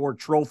 dollar store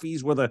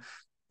trophies with a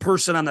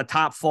person on the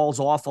top falls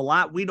off a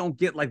lot. We don't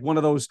get like one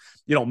of those,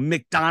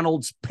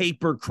 McDonald's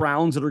paper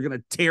crowns that are going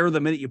to tear the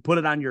minute you put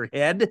it on your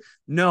head.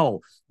 No,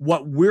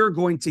 what we're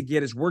going to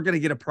get is we're going to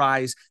get a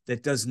prize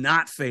that does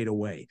not fade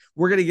away.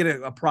 We're going to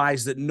get a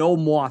prize that no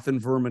moth and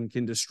vermin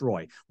can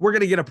destroy. We're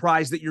going to get a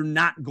prize that you're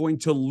not going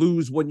to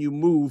lose when you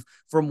move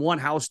from one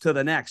house to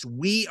the next.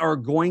 We are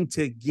going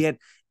to get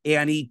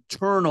an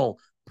eternal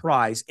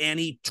prize, an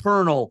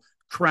eternal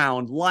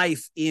crown,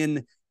 life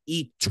in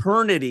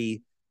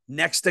eternity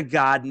next to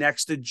God,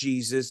 next to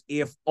Jesus,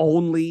 if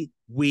only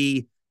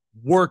we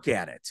work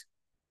at it.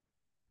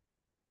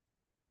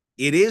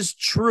 It is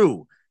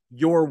true,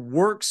 your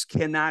works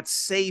cannot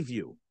save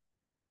you.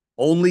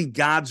 Only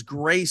God's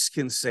grace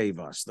can save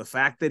us. The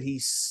fact that he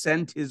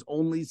sent his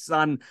only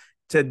son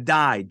to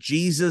die,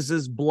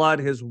 Jesus' blood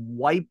has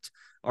wiped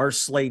our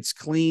slates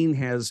clean,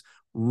 has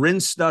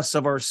rinsed us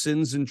of our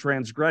sins and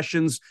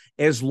transgressions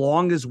as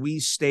long as we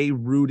stay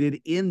rooted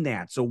in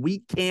that. So we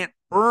can't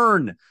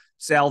earn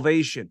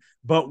salvation,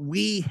 but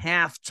we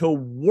have to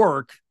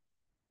work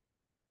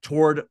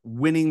toward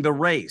winning the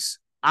race,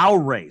 our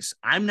race.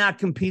 I'm not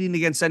competing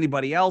against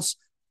anybody else.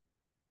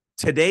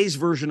 Today's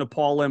version of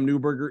Paul M.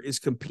 Newberger is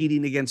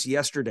competing against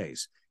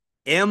yesterday's.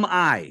 Am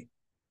I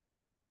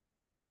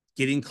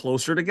getting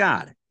closer to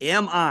God?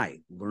 Am I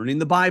learning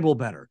the Bible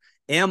better?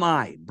 Am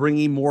I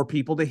bringing more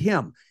people to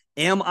him?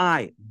 Am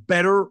I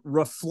better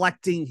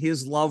reflecting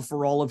his love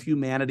for all of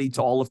humanity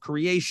to all of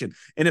creation?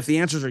 And if the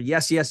answers are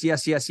yes, yes,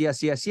 yes, yes,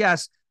 yes, yes,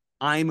 yes,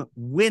 I'm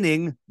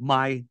winning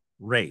my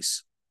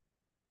race.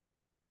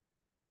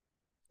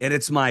 And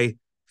it's my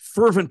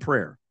fervent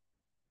prayer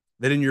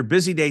that in your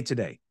busy day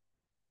today,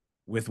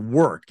 with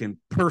work and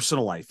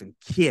personal life and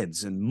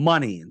kids and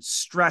money and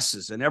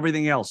stresses and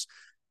everything else,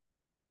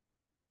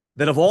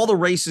 that of all the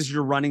races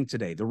you're running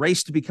today, the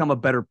race to become a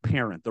better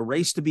parent, the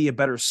race to be a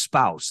better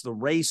spouse, the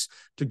race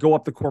to go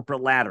up the corporate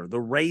ladder, the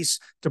race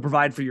to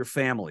provide for your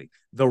family,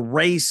 the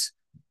race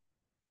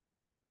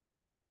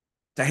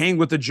to hang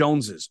with the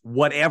Joneses,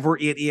 whatever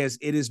it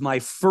is my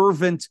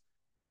fervent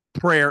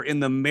prayer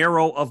in the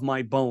marrow of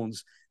my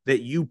bones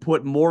that you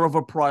put more of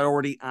a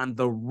priority on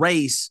the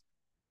race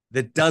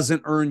that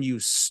doesn't earn you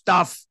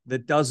stuff,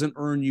 that doesn't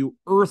earn you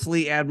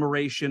earthly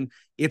admiration.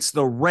 It's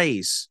the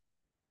race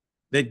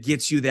that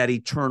gets you that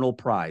eternal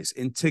prize.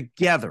 And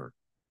together,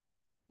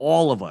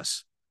 all of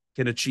us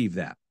can achieve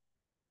that.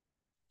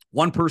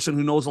 One person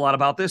who knows a lot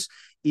about this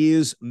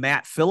is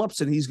Matt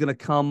Phillips, and he's going to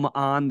come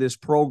on this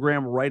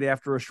program right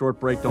after a short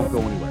break. Don't go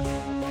anywhere.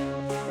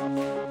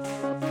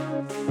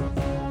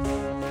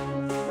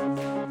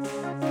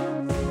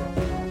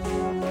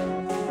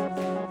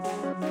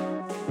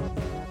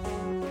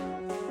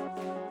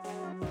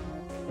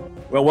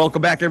 Well,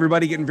 welcome back,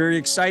 everybody. Getting very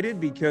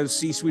excited because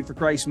C-Suite for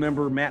Christ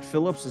member Matt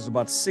Phillips is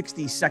about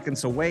 60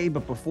 seconds away.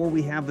 But before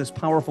we have this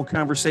powerful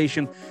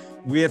conversation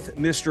with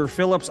Mr.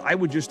 Phillips, I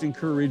would just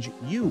encourage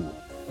you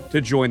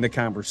to join the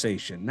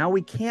conversation. Now,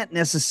 we can't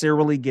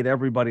necessarily get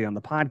everybody on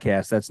the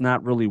podcast. That's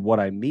not really what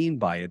I mean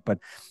by it. But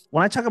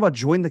when I talk about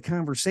join the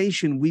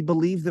conversation, we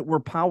believe that we're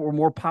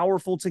more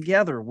powerful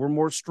together. We're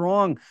more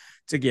strong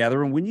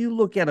together. And when you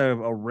look at a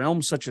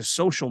realm such as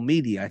social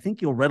media, I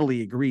think you'll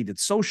readily agree that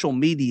social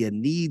media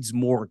needs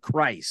more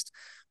Christ.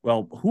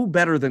 Well, who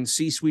better than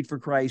C-Suite for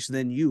Christ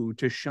than you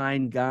to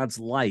shine God's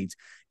light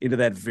into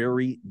that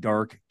very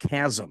dark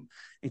chasm?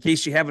 In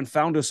case you haven't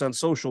found us on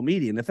social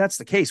media, and if that's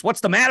the case, what's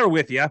the matter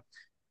with you?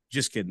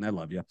 Just kidding. I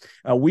love you.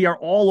 We are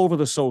all over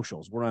the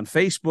socials. We're on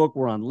Facebook.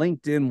 We're on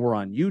LinkedIn. We're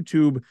on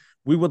YouTube.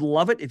 We would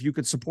love it if you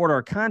could support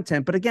our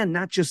content. But again,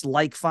 not just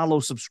like,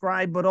 follow,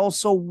 subscribe, but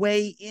also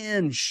weigh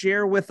in.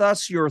 Share with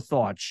us your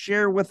thoughts.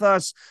 Share with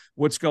us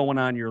what's going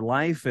on in your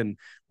life. And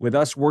with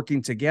us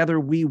working together,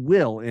 we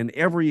will, in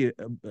every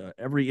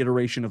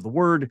iteration of the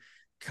word,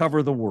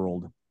 cover the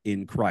world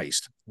in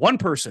Christ. One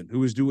person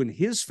who is doing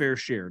his fair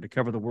share to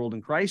cover the world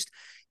in Christ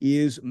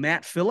is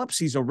Matt Phillips.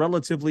 He's a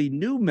relatively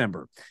new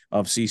member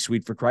of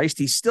C-Suite for Christ.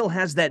 He still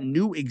has that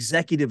new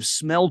executive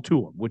smell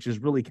to him, which is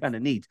really kind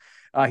of neat.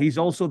 He's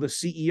also the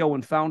CEO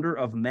and founder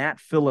of Matt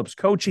Phillips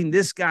Coaching.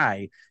 This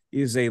guy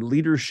is a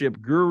leadership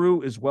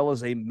guru as well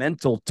as a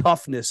mental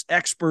toughness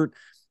expert,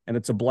 and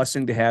it's a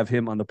blessing to have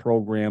him on the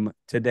program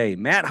today.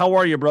 Matt, how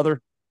are you,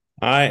 brother?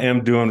 I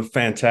am doing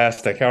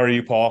fantastic. How are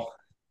you, Paul?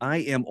 I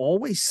am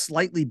always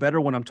slightly better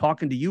when I'm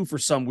talking to you for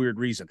some weird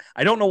reason.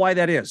 I don't know why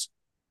that is.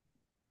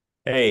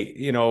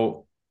 Hey,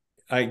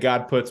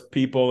 God puts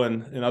people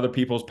in other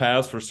people's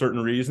paths for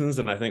certain reasons,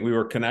 and I think we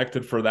were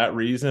connected for that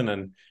reason,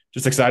 and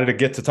just excited to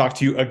get to talk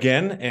to you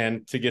again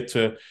and to get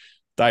to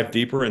dive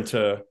deeper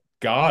into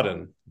God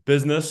and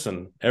business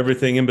and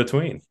everything in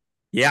between.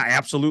 Yeah,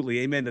 absolutely.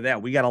 Amen to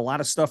that. We got a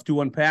lot of stuff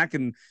to unpack,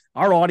 and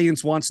our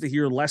audience wants to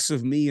hear less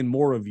of me and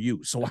more of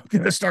you. So I'm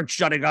going to start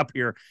shutting up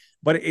here.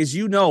 But as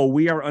you know,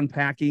 we are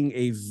unpacking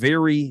a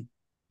very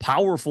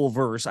powerful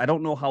verse. I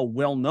don't know how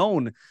well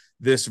known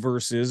this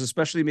verse is,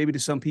 especially maybe to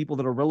some people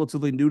that are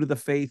relatively new to the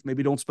faith,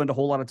 maybe don't spend a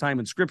whole lot of time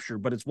in Scripture,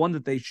 but it's one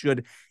that they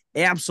should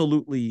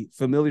absolutely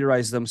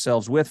familiarize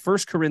themselves with. 1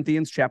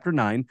 Corinthians chapter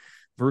 9,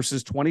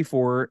 verses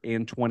 24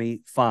 and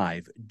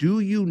 25. Do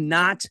you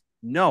not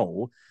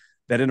know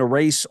that in a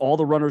race all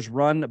the runners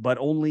run, but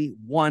only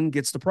one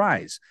gets the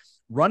prize?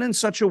 Run in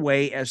such a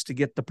way as to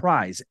get the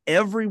prize.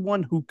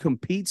 Everyone who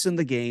competes in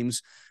the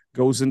games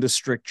goes into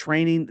strict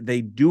training.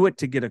 They do it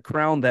to get a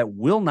crown that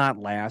will not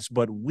last,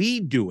 but we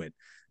do it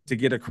to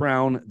get a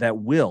crown that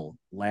will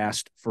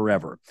last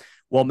forever.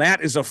 Well,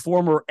 Matt is a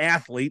former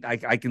athlete.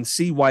 I can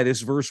see why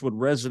this verse would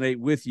resonate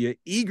with you.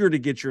 Eager to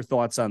get your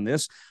thoughts on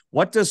this.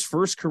 What does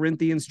 1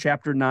 Corinthians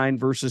chapter 9,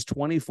 verses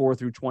 24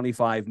 through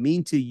 25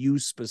 mean to you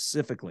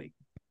specifically?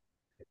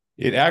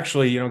 It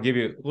actually, give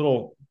you a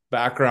little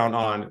background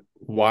on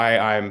why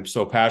I'm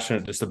so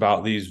passionate just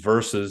about these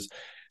verses.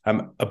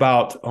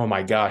 About,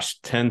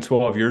 10,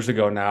 12 years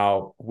ago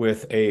now,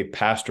 with a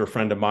pastor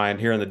friend of mine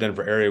here in the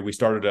Denver area, we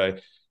started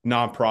a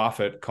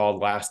nonprofit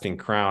called Lasting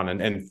Crown.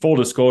 And full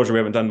disclosure, we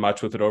haven't done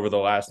much with it over the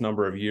last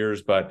number of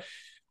years, but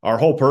our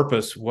whole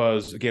purpose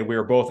was, again, we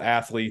were both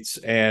athletes.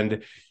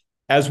 And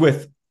as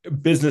with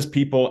business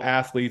people,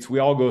 athletes, we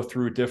all go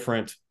through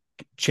different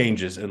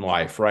changes in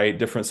life, right?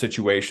 Different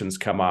situations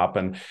come up.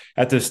 And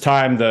at this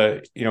time,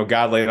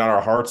 God laid on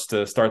our hearts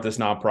to start this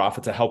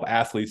nonprofit to help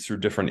athletes through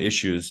different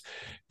issues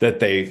that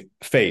they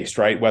faced,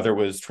 right? Whether it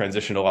was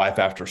transition to life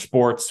after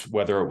sports,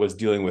 whether it was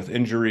dealing with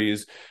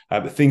injuries,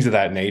 things of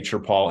that nature,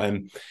 Paul.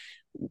 And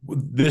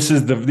these are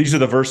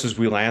the verses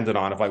we landed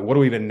on of like, what do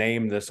we even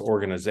name this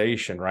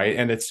organization, right?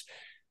 And it's,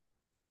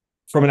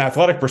 from an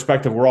athletic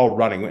perspective, we're all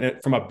running.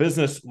 From a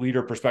business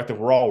leader perspective,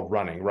 we're all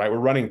running, right? We're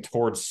running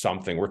towards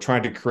something. We're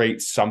trying to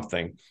create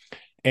something.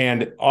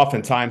 And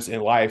oftentimes in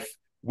life,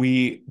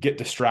 we get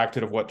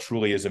distracted of what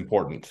truly is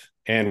important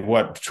and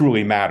what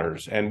truly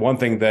matters. And one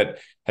thing that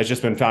has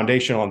just been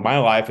foundational in my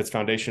life, it's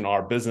foundational in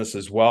our business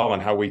as well,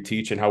 and how we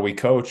teach and how we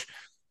coach,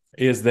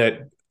 is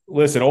that,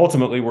 listen,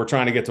 ultimately, we're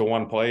trying to get to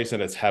one place,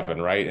 and it's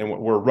heaven, right? And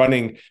we're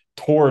running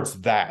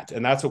towards that.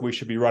 And that's what we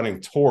should be running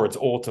towards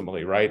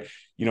ultimately, right?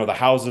 The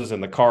houses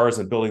and the cars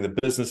and building the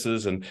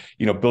businesses and,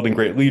 building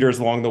great leaders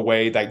along the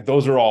way, like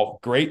those are all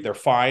great. They're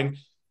fine,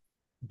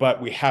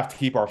 but we have to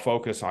keep our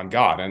focus on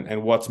God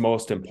and what's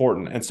most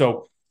important. And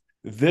so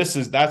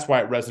that's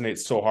why it resonates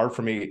so hard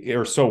for me,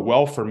 or so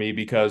well for me,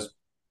 because,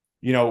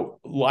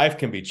 life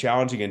can be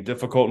challenging and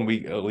difficult.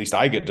 And at least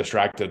I get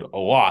distracted a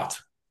lot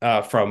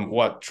from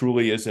what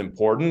truly is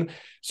important.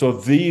 So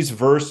these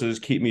verses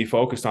keep me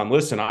focused on,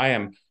 listen, I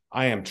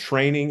am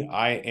training.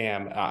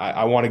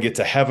 I want to get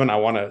to heaven. I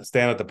want to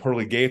stand at the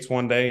pearly gates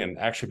one day and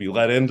actually be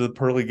let into the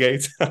pearly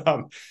gates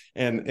and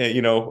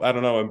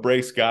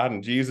embrace God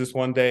and Jesus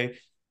one day.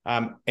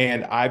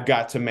 And I've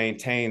got to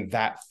maintain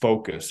that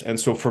focus. And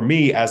so for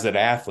me as an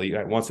athlete,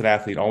 once an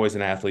athlete, always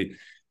an athlete,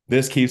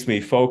 this keeps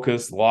me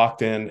focused,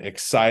 locked in,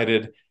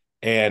 excited.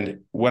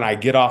 And when I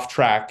get off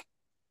track,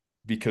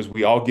 because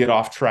we all get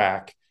off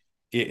track,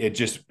 it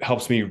just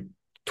helps me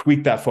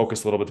tweak that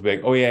focus a little bit to be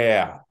like, oh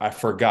yeah, I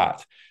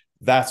forgot.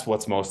 That's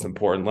what's most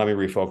important. Let me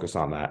refocus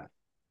on that.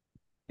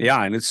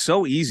 Yeah, and it's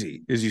so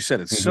easy, as you said,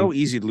 it's so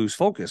easy to lose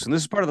focus. And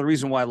this is part of the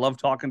reason why I love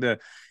talking to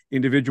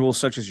individuals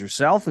such as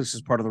yourself. This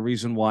is part of the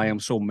reason why I'm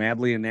so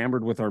madly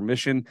enamored with our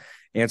mission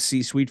at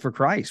C-Suite for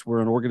Christ. We're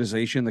an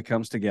organization that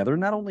comes together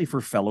not only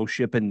for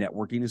fellowship and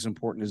networking, as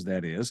important as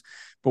that is,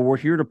 but we're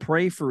here to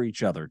pray for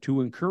each other, to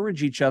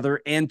encourage each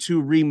other, and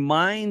to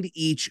remind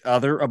each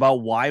other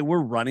about why we're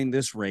running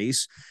this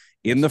race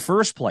in the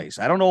first place.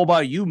 I don't know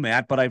about you,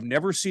 Matt, but I've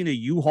never seen a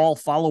U-Haul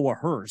follow a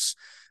hearse.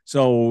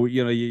 So,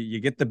 you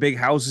get the big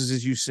houses,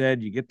 as you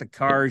said, you get the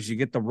cars, you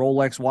get the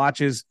Rolex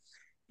watches.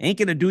 Ain't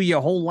going to do you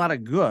a whole lot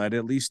of good,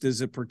 at least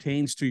as it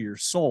pertains to your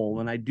soul.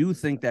 And I do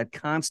think that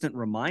constant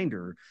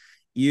reminder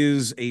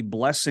is a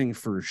blessing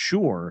for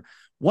sure.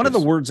 One of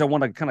the words I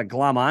want to kind of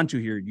glom onto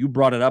here, you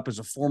brought it up as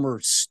a former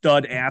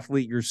stud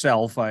athlete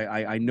yourself.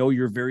 I know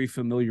you're very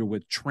familiar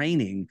with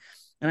training.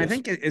 And I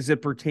think as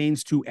it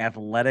pertains to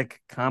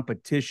athletic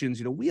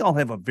competitions, we all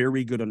have a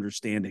very good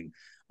understanding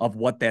of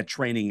what that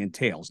training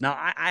entails. Now,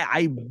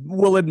 I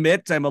will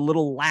admit I'm a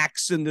little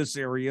lax in this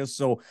area.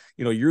 So,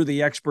 you're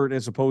the expert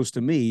as opposed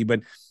to me, but,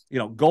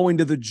 going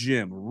to the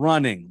gym,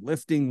 running,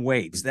 lifting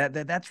weights,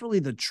 that's really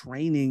the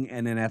training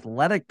and an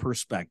athletic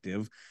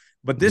perspective.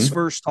 But this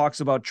verse talks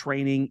about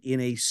training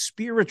in a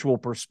spiritual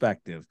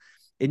perspective.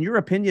 In your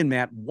opinion,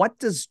 Matt, what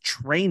does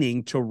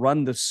training to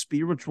run the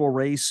spiritual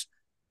race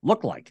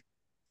look like?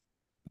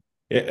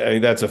 I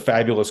think that's a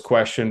fabulous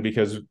question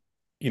because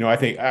I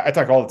think I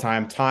talk all the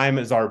time. Time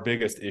is our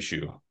biggest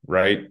issue,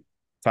 right?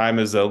 Time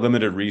is a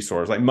limited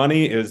resource. Like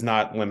money is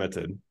not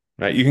limited,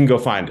 right? You can go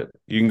find it.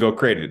 You can go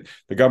create it.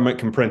 The government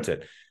can print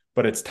it,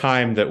 but it's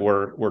time that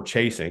we're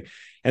chasing.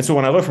 And so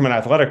when I look from an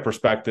athletic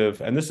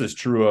perspective, and this is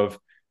true of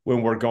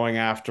when we're going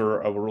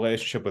after a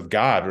relationship with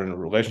God or in a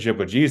relationship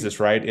with Jesus,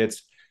 right?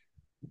 It's,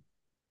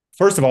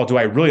 first of all, do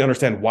I really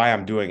understand why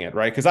I'm doing it,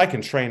 right? Because I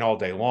can train all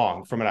day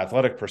long from an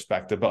athletic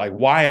perspective, but like,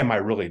 why am I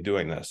really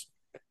doing this?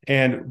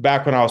 And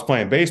back when I was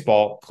playing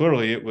baseball,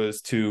 clearly it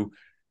was to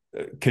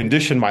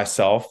condition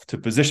myself to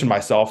position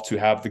myself to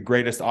have the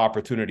greatest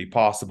opportunity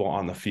possible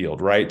on the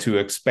field, right? To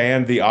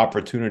expand the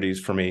opportunities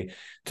for me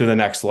to the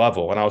next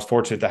level. And I was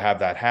fortunate to have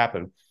that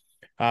happen.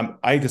 I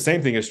think the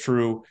same thing is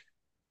true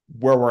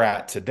where we're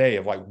at today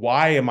of like,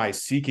 why am I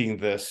seeking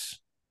this,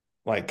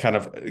 like kind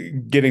of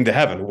getting to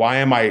heaven? Why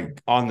am I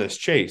on this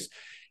chase?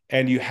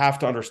 And you have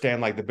to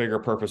understand like the bigger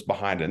purpose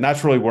behind it. And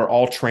that's really where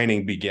all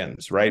training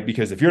begins, right?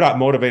 Because if you're not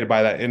motivated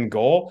by that end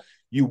goal,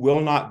 you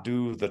will not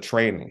do the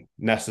training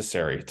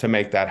necessary to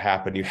make that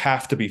happen. You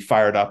have to be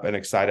fired up and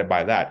excited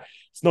by that.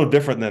 It's no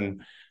different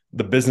than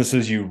the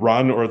businesses you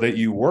run or that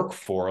you work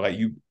for. Like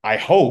I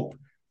hope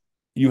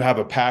you have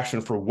a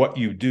passion for what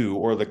you do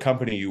or the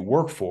company you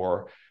work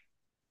for.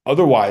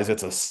 Otherwise,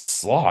 it's a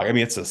slog. I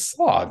mean, it's a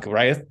slog,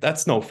 right?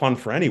 That's no fun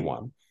for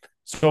anyone.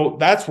 So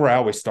that's where I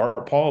always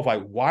start, Paul, of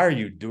like, why are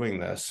you doing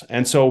this?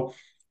 And so,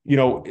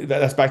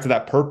 that's back to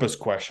that purpose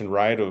question,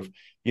 right? Of,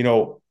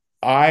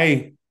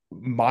 I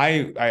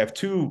have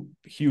two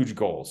huge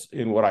goals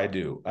in what I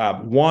do.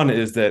 One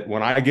is that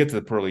when I get to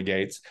the pearly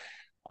gates,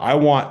 I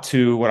want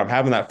to, when I'm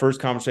having that first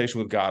conversation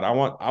with God, I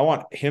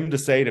want him to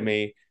say to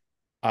me,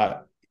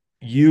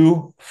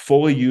 you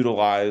fully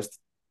utilized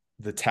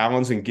the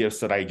talents and gifts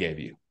that I gave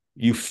you.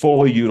 You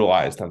fully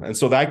utilized them. And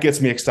so that gets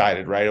me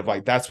excited, right? Of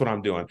like, that's what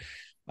I'm doing.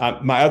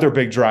 My other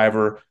big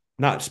driver,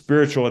 not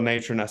spiritual in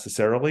nature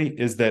necessarily,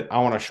 is that I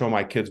want to show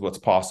my kids what's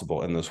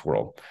possible in this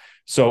world.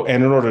 So,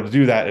 and in order to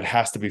do that, it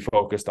has to be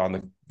focused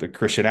on the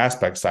Christian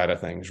aspect side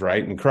of things,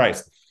 right? In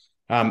Christ.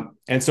 And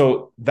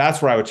so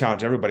that's where I would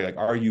challenge everybody. Like,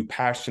 are you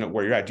passionate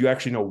where you're at? Do you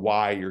actually know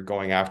why you're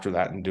going after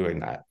that and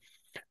doing that?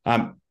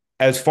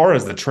 As far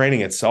as the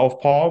training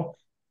itself, Paul,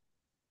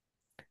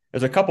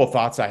 there's a couple of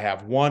thoughts I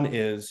have. One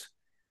is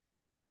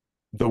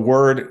the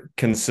word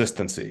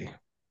consistency.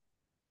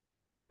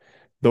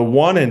 The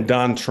one and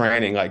done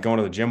training, like going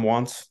to the gym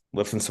once,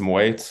 lifting some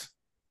weights,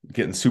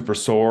 getting super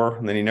sore,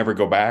 and then you never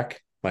go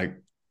back,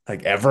 like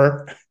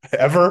ever.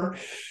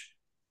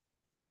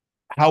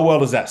 How well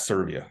does that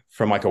serve you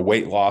from like a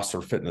weight loss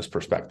or fitness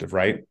perspective,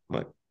 right?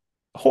 Like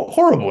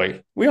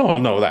horribly. We all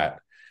know that.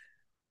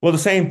 Well, the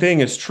same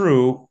thing is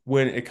true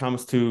when it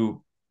comes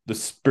to the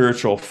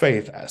spiritual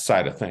faith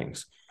side of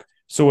things.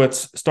 So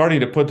it's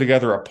starting to put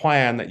together a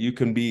plan that you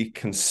can be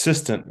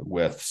consistent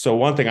with. So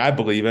one thing I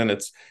believe in,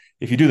 it's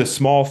if you do the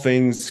small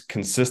things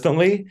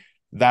consistently,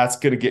 that's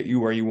going to get you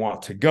where you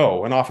want to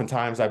go. And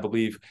oftentimes I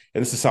believe,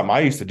 and this is something I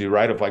used to do,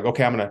 right? Of like,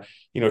 okay, I'm going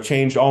to,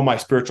 change all my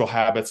spiritual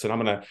habits and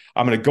I'm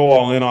going to go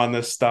all in on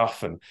this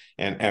stuff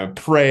and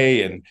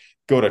pray and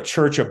go to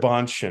church a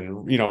bunch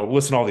and,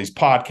 listen to all these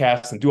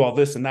podcasts and do all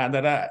this and that,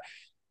 and that.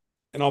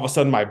 And all of a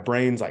sudden my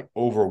brain's like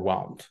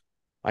overwhelmed.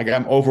 Like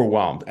I'm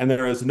overwhelmed. And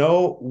there is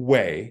no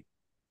way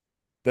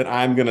that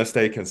I'm going to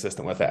stay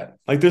consistent with that.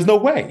 Like there's no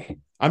way.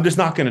 I'm just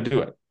not going to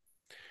do it.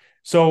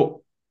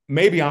 So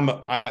maybe I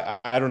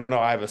don't know.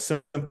 I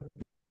have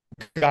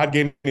God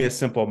gave me a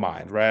simple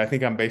mind, right? I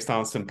think I'm based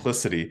on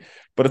simplicity,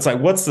 but it's like,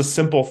 what's the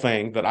simple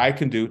thing that I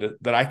can do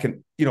that I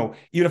can, even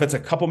if it's a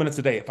couple minutes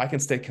a day, if I can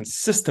stay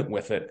consistent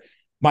with it,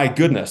 my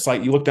goodness,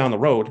 like you look down the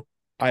road,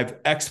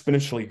 I've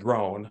exponentially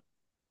grown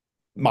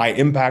my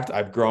impact.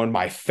 I've grown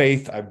my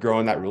faith. I've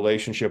grown that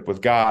relationship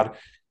with God.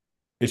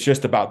 It's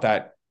just about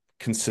that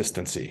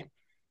consistency.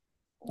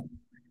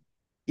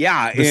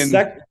 Yeah.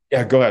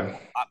 Yeah, go ahead.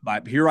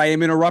 Here I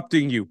am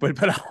interrupting you, but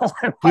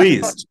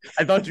please.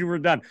 I thought you were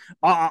done.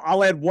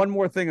 I'll add one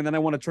more thing, and then I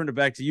want to turn it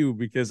back to you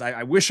because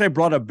I wish I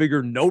brought a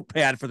bigger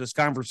notepad for this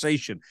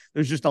conversation.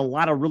 There's just a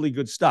lot of really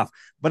good stuff,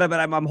 but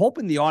I'm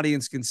hoping the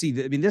audience can see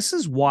that. I mean, this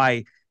is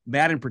why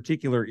Matt in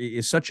particular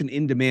is such an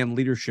in-demand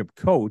leadership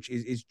coach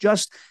is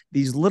just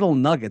these little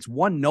nuggets.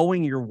 One,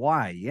 knowing your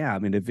why. Yeah. I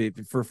mean,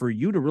 for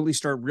you to really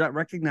start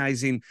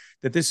recognizing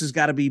that this has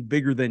got to be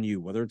bigger than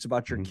you, whether it's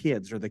about your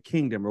kids or the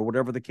kingdom or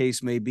whatever the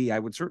case may be, I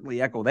would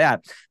certainly echo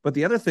that. But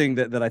the other thing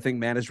that I think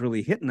Matt is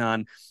really hitting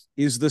on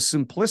is the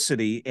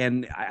simplicity.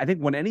 And I think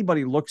when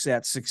anybody looks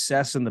at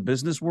success in the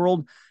business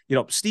world,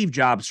 Steve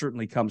Jobs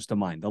certainly comes to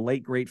mind, the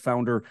late great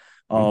founder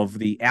of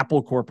the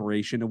Apple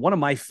Corporation. And one of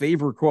my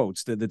favorite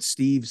quotes that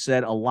Steve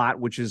said a lot,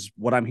 which is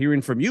what I'm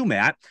hearing from you,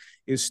 Matt,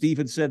 is Steve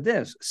had said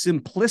this: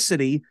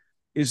 simplicity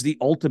is the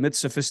ultimate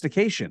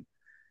sophistication.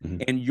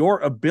 And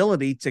your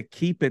ability to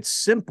keep it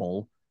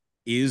simple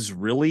is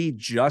really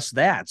just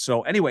that.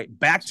 So anyway,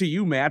 back to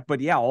you, Matt.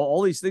 But yeah,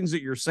 all these things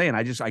that you're saying,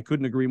 I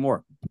couldn't agree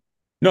more.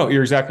 No,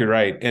 you're exactly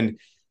right. And,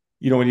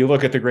 when you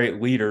look at the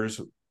great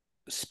leaders,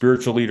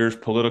 spiritual leaders,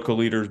 political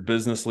leaders,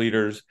 business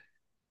leaders,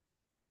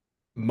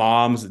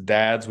 moms,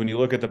 dads, when you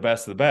look at the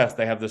best of the best,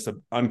 they have this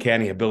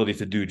uncanny ability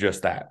to do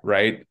just that,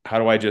 right? How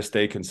do I just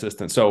stay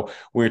consistent? So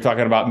when you're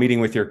talking about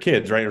meeting with your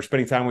kids, right, or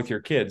spending time with your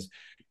kids,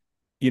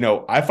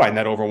 I find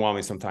that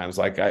overwhelming sometimes.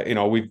 Like,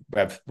 we've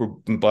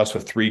been blessed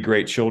with 3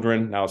 great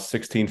children, now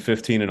 16,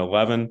 15, and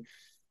 11.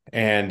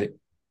 And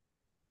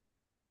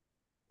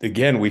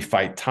again, we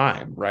fight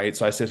time, right?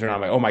 So I sit there and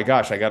I'm like, oh my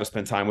gosh, I got to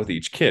spend time with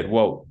each kid.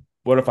 Well,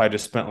 what if I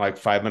just spent like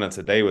 5 minutes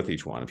a day with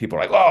each one? And people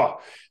are like, oh,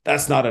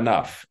 that's not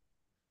enough.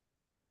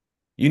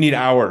 You need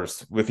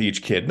hours with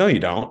each kid. No, you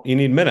don't. You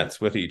need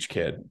minutes with each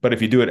kid. But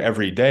if you do it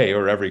every day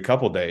or every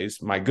couple of days,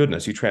 my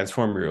goodness, you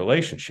transform your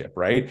relationship,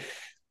 right?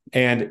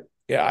 And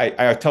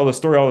I tell the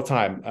story all the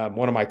time.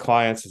 One of my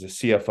clients is a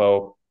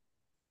CFO,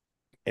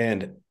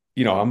 and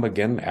I'm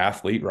again an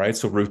athlete, right?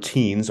 So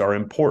routines are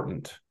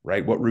important,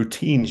 right? What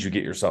routines you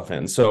get yourself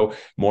in. So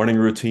morning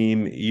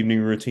routine,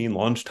 evening routine,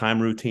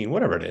 lunchtime routine,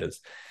 whatever it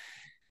is.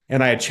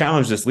 And I had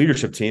challenged this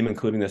leadership team,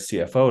 including the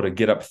CFO, to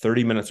get up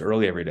 30 minutes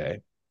early every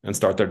day and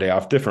start their day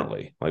off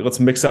differently. Like, let's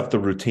mix up the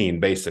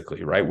routine,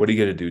 basically, right? What are you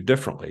going to do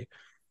differently?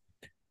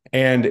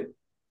 And,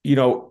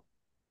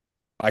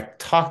 I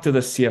talked to the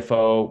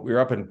CFO. We were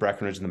up in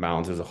Breckenridge in the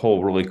mountains. It was a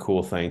whole really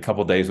cool thing, a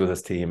couple of days with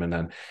his team. And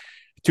then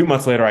 2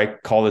 months later, I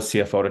call the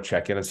CFO to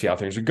check in and see how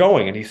things are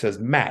going. And he says,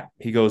 Matt,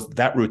 he goes,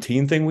 that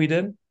routine thing we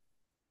did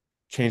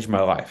changed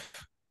my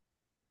life.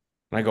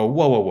 And I go,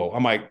 whoa, whoa, whoa.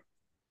 I'm like,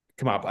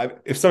 come on.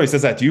 If somebody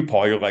says that to you,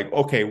 Paul, you're like,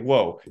 okay,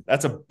 whoa,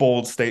 that's a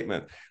bold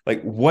statement.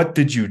 Like, what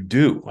did you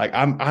do? Like,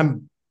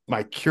 I'm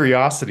my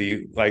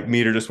curiosity, like,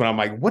 meter just went, I'm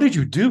like, what did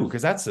you do?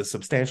 Because that's a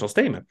substantial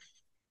statement.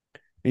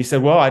 And he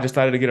said, well, I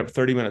decided to get up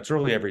 30 minutes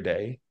early every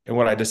day. And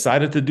what I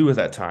decided to do at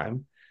that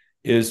time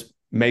is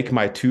make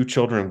my 2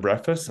 children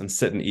breakfast and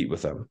sit and eat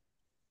with them.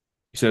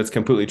 He said, it's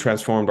completely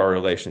transformed our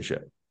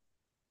relationship.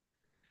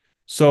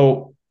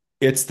 So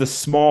it's the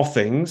small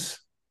things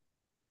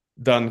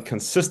done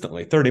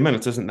consistently. 30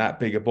 minutes isn't that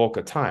big a bulk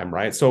of time,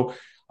 right? So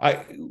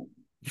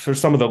for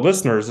some of the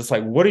listeners, it's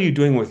like, what are you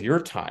doing with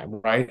your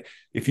time, right?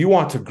 If you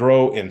want to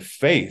grow in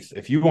faith,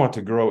 if you want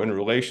to grow in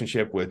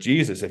relationship with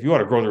Jesus, if you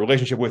want to grow in the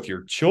relationship with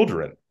your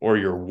children or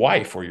your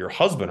wife or your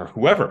husband or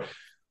whoever,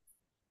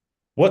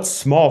 what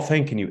small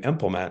thing can you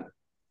implement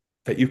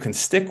that you can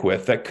stick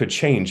with that could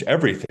change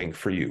everything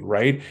for you,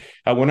 right?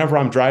 Whenever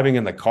I'm driving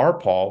in the car,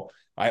 Paul,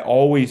 I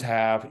always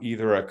have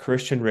either a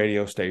Christian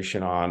radio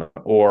station on,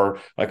 or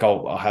like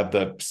I'll have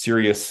the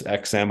Sirius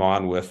XM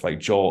on with like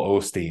Joel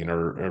Osteen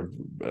or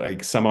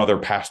like some other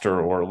pastor,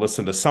 or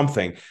listen to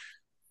something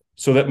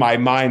so that my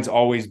mind's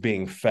always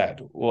being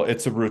fed. Well,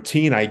 it's a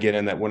routine I get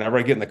in that whenever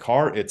I get in the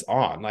car, it's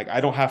on. Like, I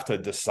don't have to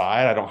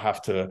decide. I don't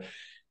have to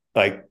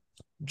like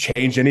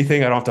change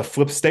anything. I don't have to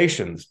flip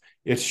stations.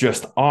 It's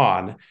just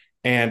on.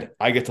 And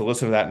I get to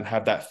listen to that and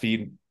have that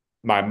feed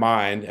my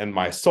mind and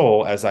my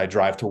soul as I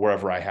drive to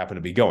wherever I happen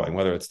to be going,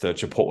 whether it's to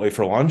Chipotle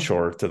for lunch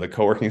or to the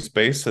co-working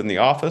space in the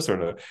office or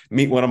to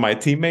meet one of my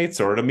teammates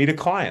or to meet a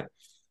client.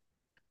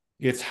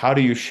 It's how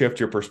do you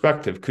shift your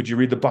perspective? Could you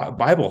read the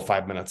Bible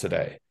 5 minutes a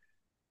day?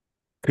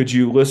 Could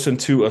you listen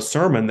to a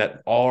sermon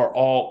that are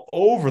all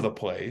over the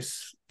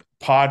place,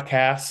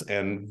 podcasts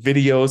and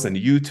videos and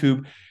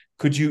YouTube?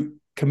 Could you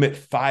commit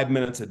 5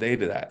 minutes a day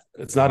to that?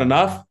 It's not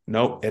enough.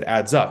 No, it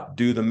adds up.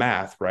 Do the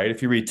math, right?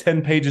 If you read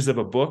 10 pages of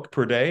a book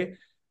per day,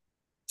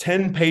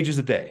 10 pages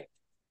a day,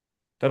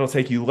 that'll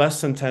take you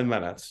less than 10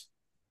 minutes.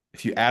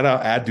 If you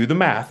do the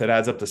math, it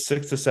adds up to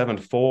 6 to 7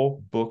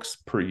 full books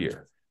per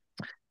year.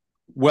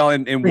 Well,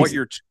 and what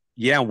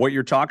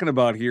you're talking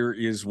about here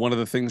is one of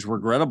the things,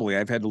 regrettably,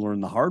 I've had to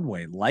learn the hard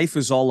way. Life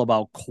is all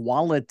about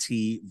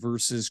quality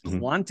versus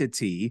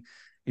quantity.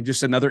 And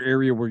just another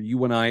area where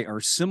you and I are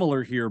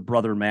similar here,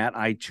 brother Matt.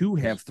 I too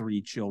have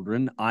 3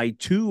 children. I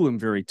too am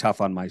very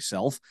tough on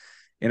myself.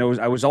 And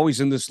I was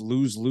always in this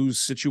lose-lose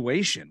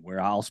situation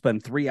where I'll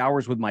spend 3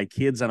 hours with my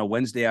kids on a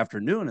Wednesday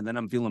afternoon, and then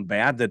I'm feeling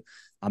bad that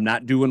I'm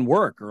not doing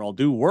work, or I'll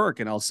do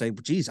work and I'll say,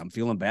 geez, I'm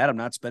feeling bad. I'm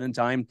not spending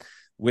time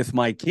with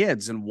my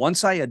kids. And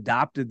once I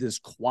adopted this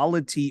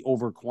quality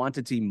over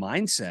quantity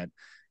mindset,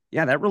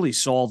 yeah, that really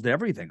solved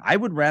everything. I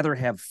would rather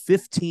have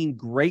 15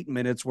 great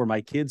minutes where my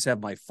kids have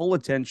my full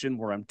attention,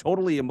 where I'm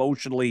totally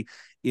emotionally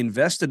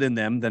invested in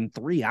them, than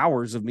 3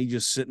 hours of me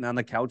just sitting on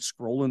the couch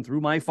scrolling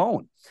through my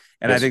phone.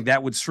 And yes, I think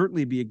that would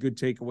certainly be a good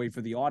takeaway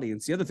for the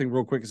audience. The other thing,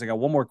 real quick, is I got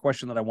one more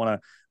question that I want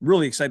to,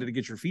 really excited to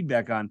get your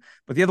feedback on.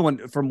 But the other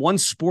one, from one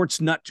sports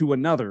nut to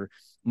another,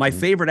 my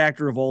favorite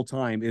actor of all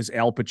time is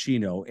Al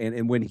Pacino.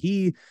 And when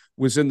he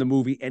was in the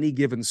movie Any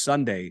Given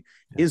Sunday,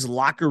 his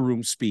locker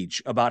room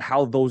speech about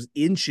how those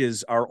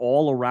inches are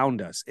all around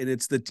us, and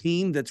it's the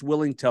team that's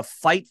willing to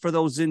fight for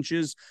those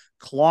inches,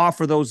 claw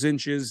for those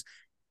inches,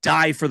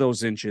 die for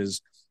those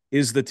inches,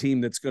 is the team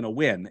that's going to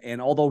win.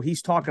 And although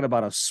he's talking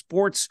about a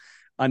sports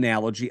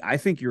analogy, I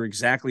think you're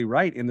exactly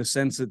right in the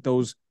sense that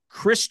those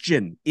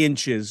Christian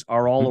inches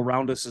are all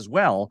around us as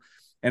well.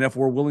 And if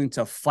we're willing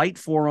to fight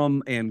for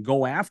them and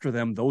go after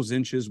them, those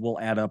inches will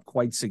add up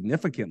quite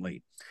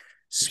significantly.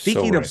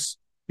 Speaking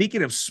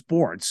of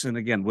sports, and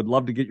again, would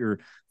love to get your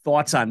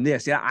thoughts on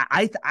this. Yeah,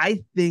 I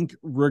think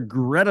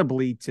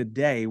regrettably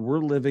today we're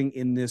living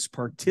in this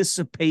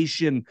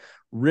participation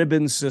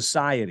ribbon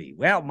society.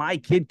 Well, my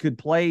kid could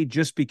play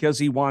just because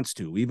he wants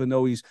to, even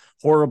though he's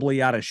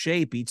horribly out of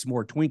shape, eats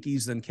more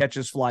Twinkies than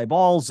catches fly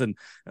balls, and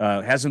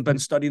hasn't been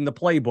studying the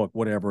playbook,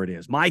 whatever it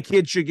is. My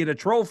kid should get a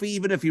trophy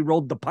even if he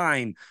rode the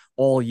pine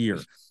all year.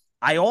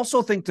 I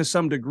also think to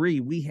some degree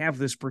we have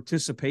this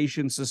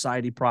participation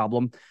society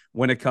problem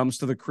when it comes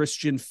to the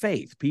Christian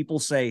faith. People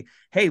say,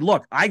 hey,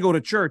 look, I go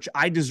to church.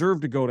 I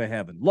deserve to go to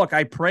heaven. Look,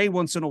 I pray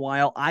once in a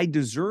while. I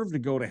deserve to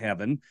go to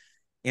heaven.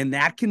 And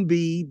that can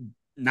be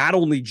not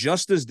only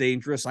just as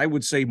dangerous, I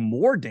would say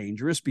more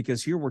dangerous,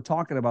 because here we're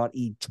talking about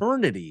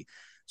eternity.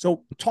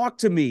 So talk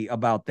to me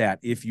about that,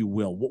 if you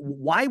will.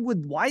 Why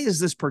is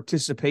this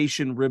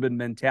participation ribbon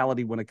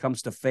mentality when it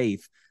comes to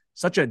faith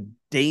such a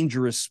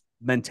dangerous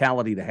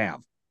mentality to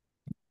have?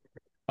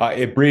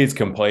 It breeds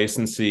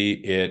complacency.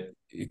 It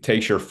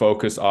takes your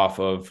focus off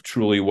of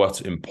truly what's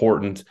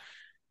important.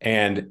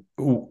 And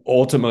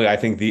ultimately, I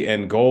think the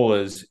end goal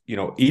is,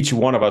 each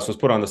one of us was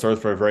put on this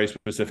earth for a very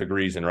specific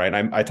reason, right?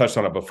 I touched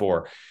on it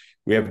before.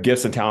 We have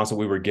gifts and talents that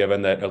we were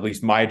given that, at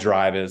least my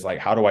drive is like,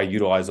 how do I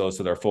utilize those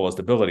to their fullest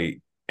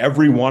ability?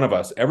 Every one of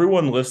us,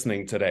 everyone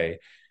listening today,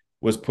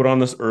 was put on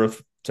this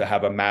earth to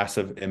have a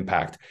massive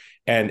impact.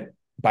 And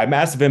by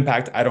massive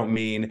impact, I don't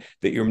mean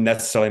that you're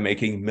necessarily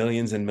making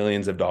millions and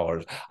millions of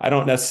dollars. I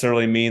don't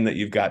necessarily mean that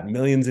you've got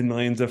millions and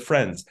millions of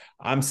friends.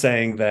 I'm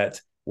saying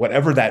that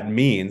whatever that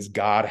means,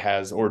 God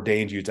has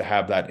ordained you to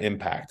have that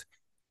impact.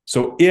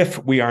 So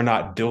if we are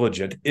not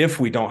diligent, if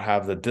we don't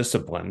have the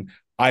discipline,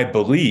 I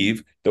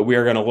believe that we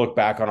are going to look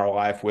back on our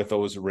life with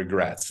those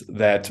regrets,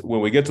 that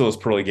when we get to those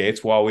pearly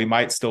gates, while we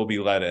might still be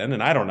let in,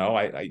 and I don't know,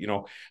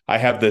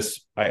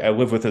 I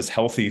live with this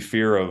healthy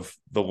fear of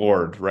the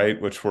Lord, right?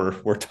 Which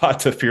we're taught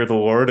to fear the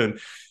Lord. And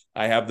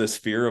I have this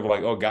fear of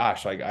like, oh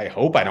gosh, like I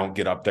hope I don't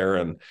get up there.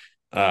 And,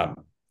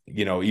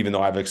 even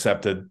though I've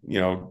accepted,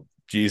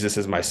 Jesus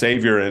is my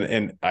savior,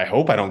 and I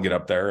hope I don't get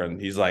up there. And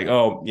he's like,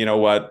 oh, you know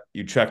what?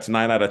 You checked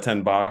 9 out of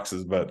 10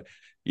 boxes, but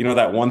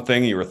that one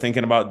thing you were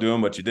thinking about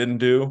doing, but you didn't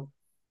do.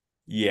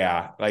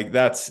 Yeah. Like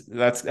that's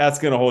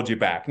going to hold you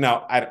back.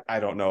 Now, I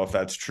don't know if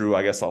that's true.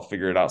 I guess I'll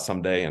figure it out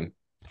someday. And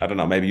I don't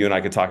know, maybe you and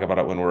I could talk about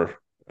it when we're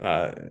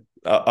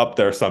up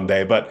there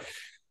someday, but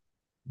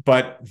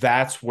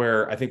that's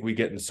where I think we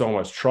get in so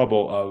much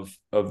trouble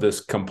of this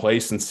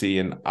complacency.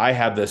 And I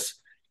have this,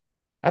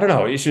 I don't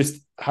know, it's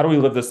just, how do we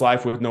live this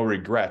life with no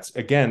regrets?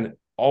 Again,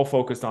 all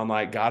focused on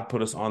like, God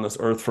put us on this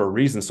earth for a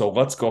reason. So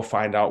let's go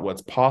find out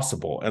what's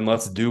possible and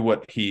let's do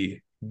what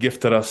he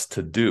gifted us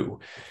to do.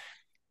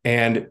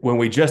 And when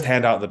we just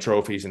hand out the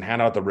trophies and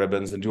hand out the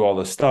ribbons and do all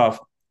this stuff,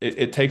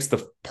 it takes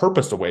the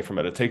purpose away from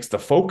it. It takes the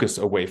focus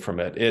away from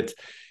it. It's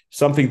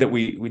something that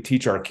we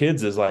teach our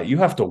kids is like, you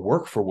have to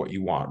work for what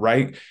you want,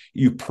 right?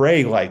 You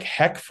pray like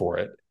heck for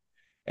it.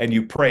 And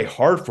you pray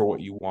hard for what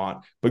you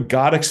want, but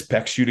God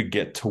expects you to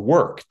get to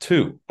work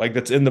too. Like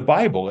that's in the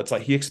Bible. It's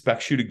like he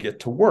expects you to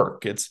get to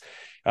work. It's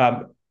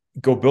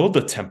go build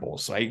the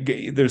temples. Like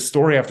there's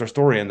story after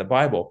story in the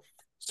Bible.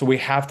 So we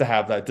have to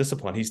have that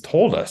discipline. He's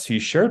told us, he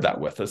shared that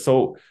with us.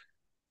 So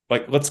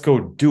like, let's go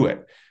do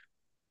it.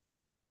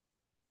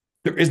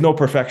 There is no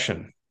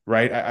perfection,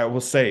 right? I will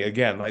say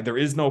again, like there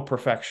is no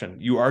perfection.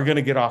 You are going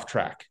to get off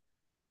track.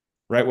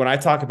 Right. When I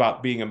talk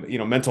about being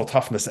a mental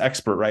toughness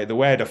expert, right, the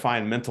way I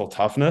define mental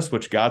toughness,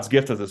 which God's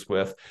gifted us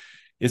with,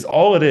 is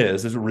all it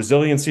is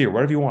resiliency or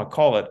whatever you want to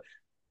call it,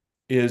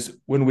 is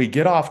when we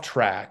get off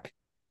track,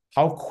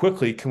 how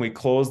quickly can we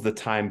close the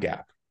time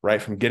gap,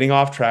 right, from getting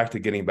off track to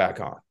getting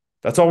back on?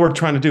 That's all we're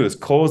trying to do is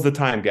close the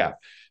time gap.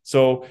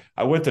 So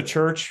I went to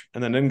church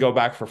and then didn't go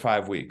back for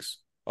 5 weeks.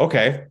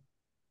 Okay.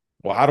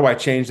 Well, how do I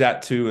change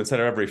that to, instead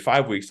of every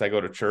 5 weeks, I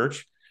go to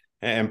church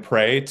and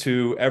pray,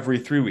 to every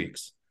 3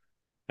 weeks?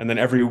 And then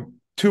every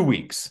 2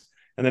 weeks,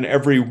 and then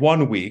every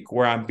 1 week,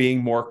 where I'm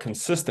being more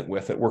consistent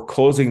with it. We're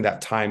closing that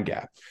time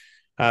gap.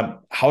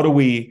 How do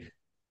we,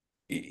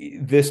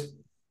 this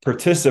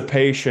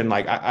participation,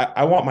 like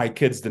I want my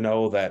kids to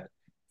know that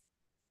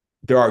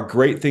there are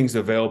great things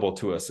available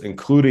to us,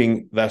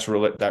 including that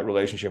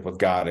relationship with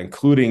God,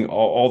 including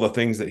all the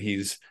things that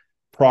he's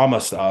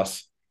promised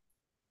us.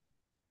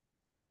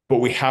 But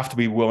we have to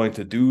be willing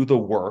to do the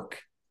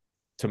work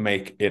to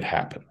make it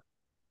happen.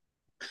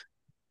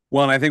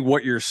 Well, and I think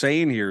what you're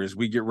saying here as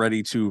we get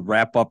ready to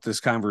wrap up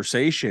this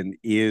conversation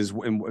is,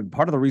 and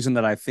part of the reason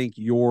that I think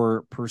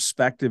your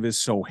perspective is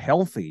so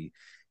healthy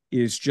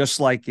is just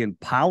like in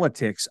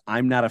politics,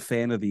 I'm not a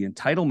fan of the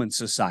entitlement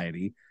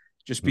society.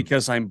 Just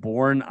because I'm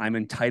born, I'm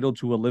entitled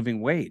to a living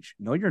wage.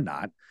 No, you're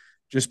not.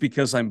 Just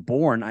because I'm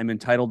born, I'm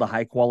entitled to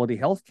high quality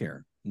health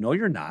care. No,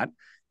 you're not.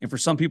 And for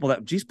some people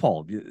geez,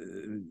 Paul,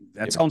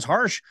 that sounds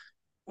harsh.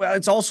 Well,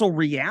 it's also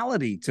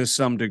reality to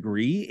some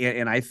degree.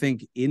 And I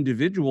think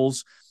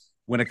individuals,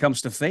 when it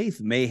comes to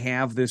faith, may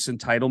have this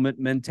entitlement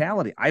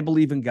mentality. I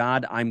believe in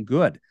God. I'm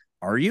good.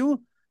 Are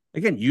you?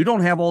 Again, you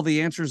don't have all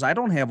the answers. I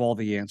don't have all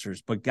the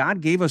answers, but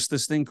God gave us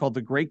this thing called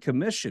the Great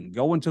Commission.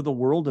 Go into the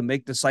world and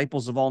make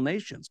disciples of all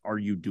nations. Are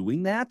you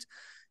doing that?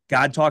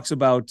 God talks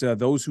about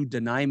those who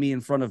deny me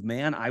in front of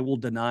man, I will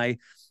deny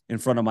in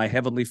front of my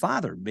heavenly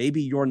Father.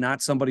 Maybe you're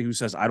not somebody who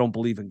says, I don't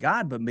believe in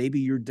God, but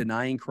maybe you're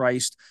denying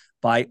Christ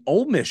by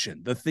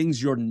omission, the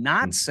things you're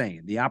not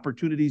saying, the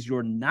opportunities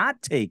you're not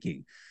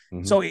taking.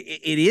 So it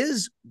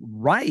is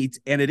right,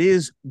 and it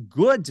is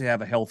good to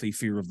have a healthy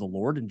fear of the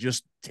Lord and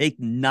just take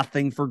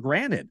nothing for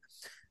granted.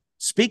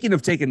 Speaking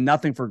of taking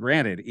nothing for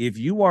granted, if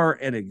you are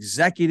an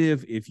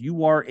executive, if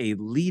you are a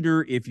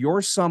leader, if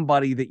you're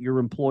somebody that your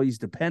employees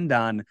depend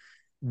on,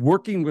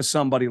 working with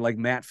somebody like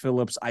Matt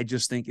Phillips, I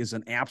just think is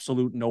an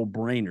absolute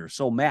no-brainer.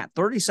 So Matt,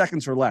 30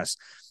 seconds or less.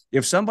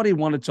 If somebody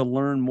wanted to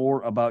learn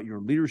more about your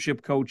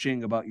leadership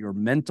coaching, about your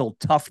mental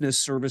toughness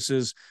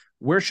services,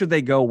 where should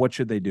they go? What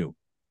should they do?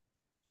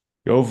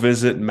 Go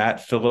visit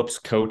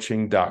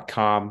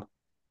mattphillipscoaching.com.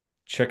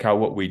 Check out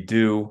what we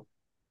do,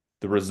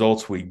 the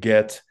results we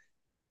get,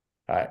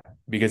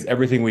 because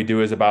everything we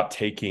do is about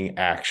taking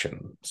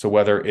action. So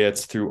whether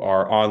it's through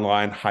our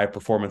online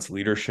high-performance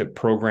leadership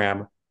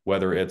program,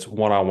 whether it's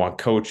one-on-one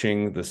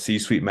coaching, the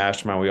C-suite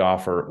mastermind we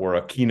offer, or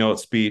a keynote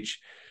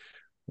speech,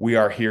 we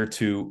are here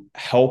to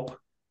help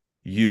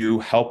you,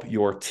 help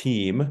your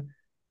team,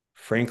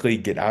 frankly,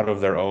 get out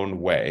of their own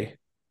way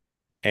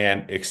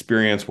and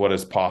experience what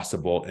is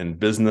possible in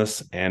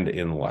business and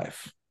in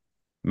life.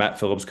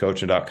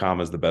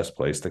 mattphillipscoaching.com is the best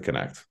place to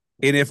connect.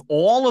 And if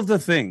all of the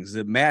things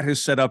that Matt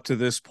has said up to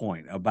this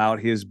point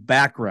about his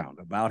background,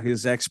 about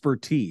his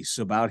expertise,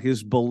 about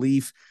his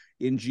belief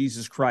in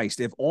Jesus Christ,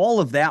 if all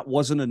of that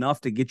wasn't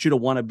enough to get you to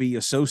want to be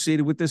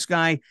associated with this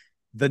guy,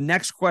 the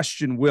next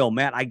question will,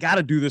 Matt, I got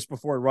to do this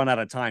before I run out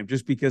of time,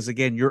 just because,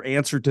 again, your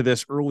answer to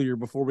this earlier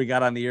before we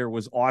got on the air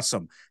was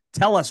awesome.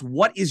 Tell us,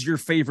 what is your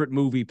favorite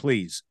movie,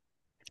 please?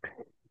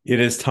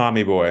 It is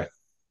Tommy Boy.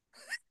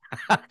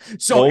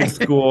 So old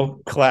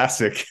school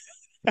classic.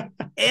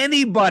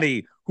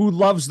 Anybody who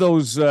loves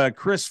those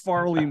Chris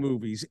Farley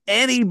movies,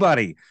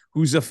 anybody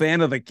who's a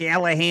fan of the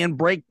Callahan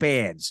brake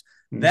pads,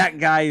 that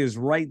guy is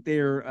right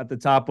there at the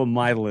top of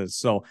my list.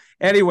 So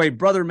anyway,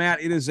 Brother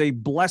Matt, it is a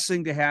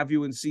blessing to have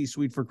you in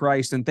C-Suite for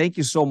Christ. And thank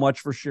you so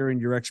much for sharing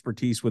your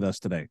expertise with us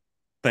today.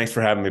 Thanks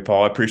for having me,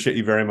 Paul. I appreciate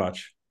you very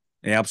much.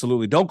 Yeah,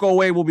 absolutely. Don't go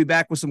away. We'll be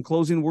back with some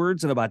closing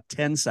words in about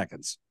 10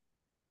 seconds.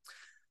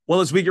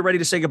 Well, as we get ready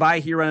to say goodbye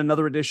here on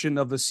another edition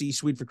of the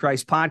C-Suite for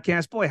Christ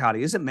podcast, boy,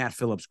 howdy, isn't Matt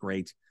Phillips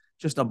great?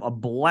 Just a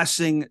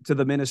blessing to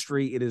the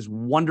ministry. It is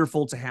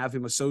wonderful to have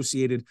him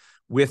associated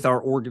with our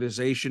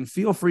organization.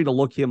 Feel free to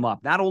look him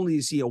up. Not only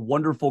is he a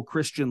wonderful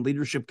Christian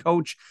leadership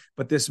coach,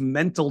 but this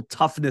mental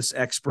toughness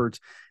expert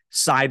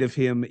side of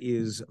him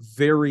is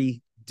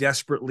very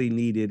desperately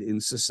needed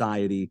in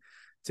society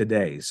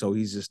today. So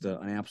he's just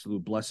an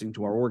absolute blessing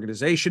to our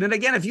organization. And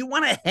again, if you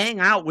want to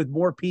hang out with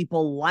more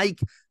people like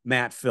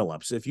Matt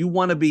Phillips, if you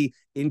want to be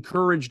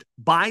encouraged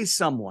by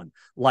someone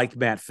like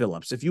Matt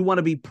Phillips, if you want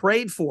to be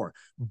prayed for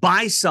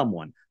by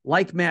someone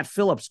like Matt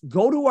Phillips,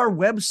 go to our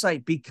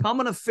website,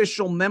 become an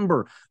official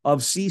member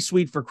of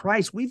C-Suite for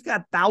Christ. We've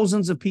got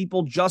thousands of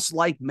people just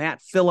like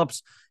Matt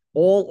Phillips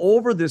all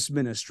over this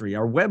ministry.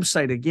 Our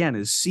website, again,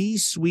 is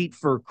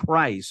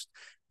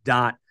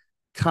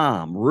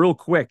csuiteforchrist.com. Real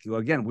quick,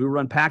 again, we were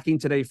unpacking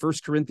today 1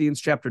 Corinthians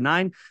chapter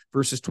 9,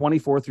 verses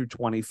 24 through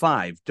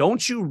 25.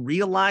 Don't you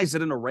realize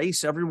that in a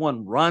race,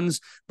 everyone runs,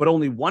 but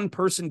only one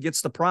person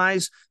gets the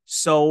prize?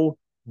 So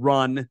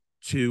run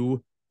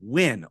to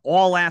win.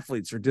 All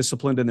athletes are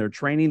disciplined in their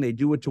training. They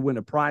do it to win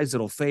a prize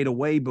that'll fade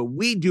away, but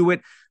we do it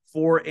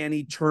for an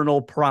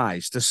eternal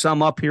prize. To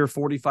sum up here,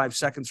 45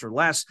 seconds or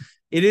less,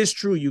 it is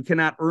true you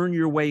cannot earn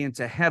your way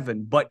into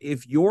heaven, but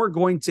if you're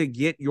going to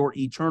get your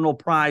eternal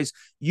prize,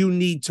 you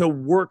need to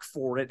work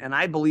for it. And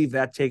I believe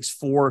that takes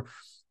 4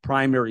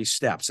 primary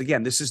steps.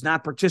 Again, this is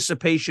not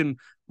participation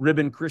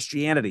ribbon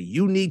Christianity.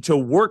 You need to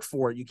work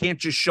for it. You can't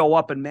just show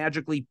up and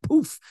magically,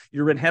 poof,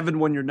 you're in heaven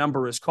when your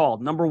number is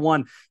called. Number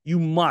 1, you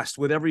must,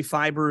 with every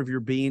fiber of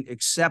your being,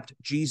 accept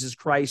Jesus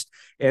Christ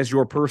as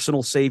your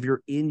personal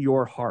Savior in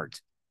your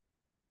heart.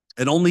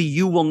 And only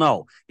you will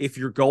know if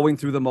you're going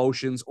through the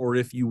motions or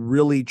if you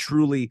really,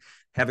 truly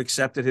have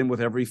accepted him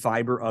with every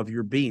fiber of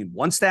your being.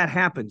 Once that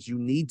happens, you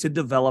need to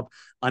develop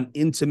an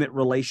intimate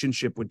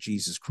relationship with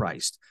Jesus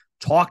Christ.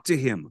 Talk to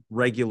him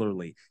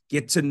regularly.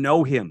 Get to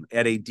know him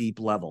at a deep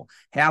level.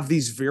 Have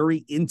these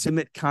very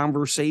intimate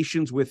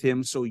conversations with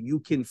him so you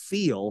can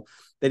feel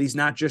that he's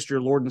not just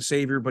your Lord and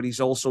Savior, but he's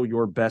also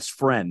your best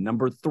friend.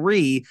 Number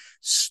 3,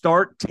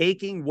 start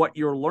taking what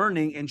you're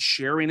learning and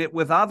sharing it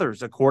with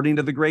others. According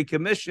to the Great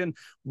Commission,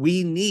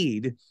 we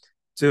need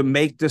to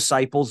make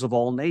disciples of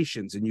all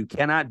nations. And you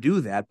cannot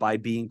do that by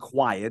being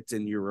quiet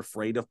and you're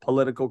afraid of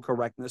political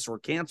correctness or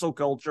cancel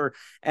culture.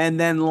 And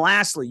then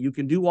lastly, you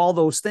can do all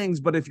those things,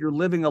 but if you're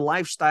living a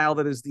lifestyle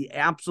that is the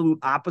absolute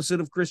opposite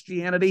of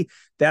Christianity,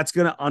 that's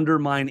going to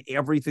undermine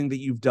everything that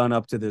you've done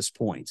up to this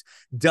point.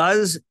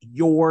 Does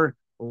your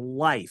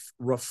life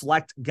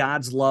reflect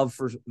God's love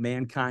for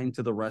mankind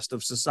to the rest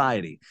of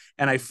society?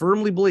 And I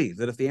firmly believe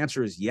that if the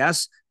answer is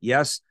yes,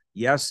 yes,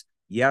 yes,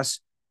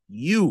 yes,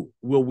 you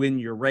will win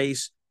your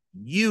race,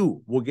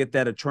 you will get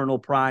that eternal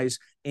prize,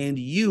 and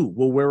you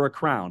will wear a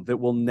crown that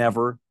will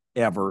never,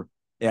 ever,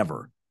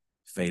 ever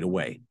fade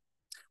away.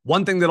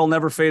 One thing that'll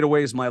never fade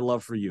away is my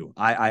love for you.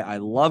 I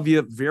love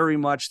you very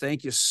much.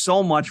 Thank you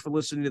so much for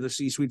listening to the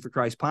C-Suite for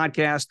Christ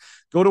podcast.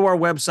 Go to our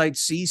website,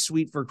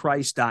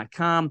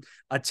 csuiteforchrist.com.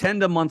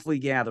 Attend a monthly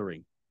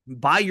gathering.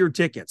 Buy your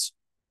tickets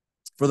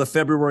for the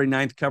February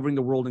 9th Covering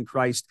the World in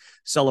Christ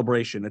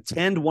celebration.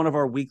 Attend one of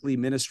our weekly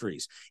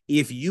ministries.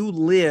 If you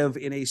live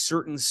in a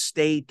certain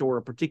state or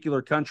a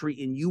particular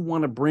country and you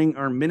want to bring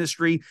our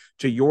ministry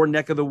to your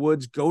neck of the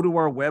woods, go to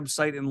our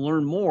website and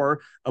learn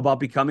more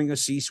about becoming a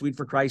C-Suite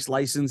for Christ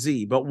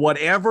licensee. But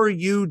whatever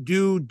you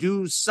do,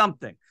 do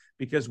something,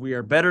 because we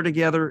are better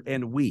together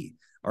and we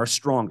are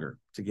stronger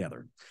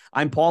together.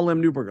 I'm Paul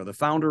M. Newberger, the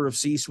founder of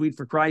C-Suite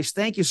for Christ.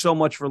 Thank you so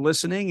much for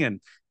listening, and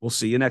we'll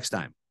see you next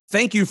time.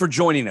 Thank you for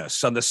joining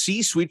us on the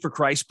C-Suite for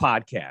Christ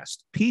podcast.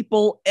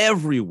 People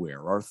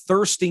everywhere are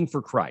thirsting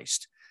for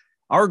Christ.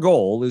 Our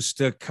goal is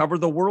to cover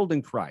the world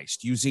in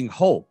Christ using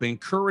hope,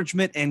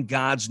 encouragement, and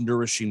God's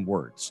nourishing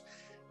words.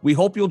 We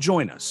hope you'll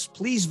join us.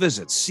 Please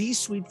visit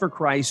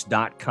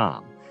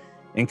csuiteforchrist.com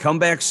and come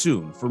back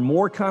soon for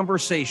more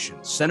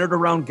conversations centered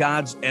around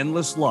God's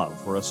endless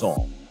love for us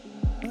all.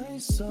 I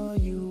saw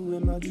you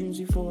in my dreams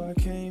before I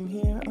came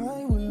here.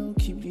 I will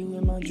keep you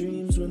in my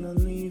dreams when I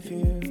leave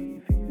here.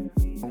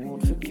 I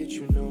won't forget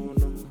you, no.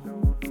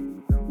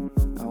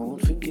 I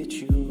won't forget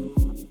you.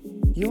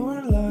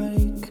 You're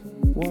like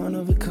one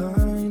of a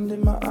kind,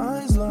 and my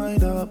eyes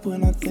light up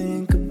when I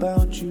think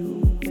about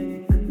you.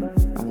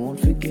 I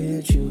won't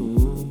forget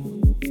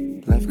you.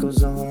 Life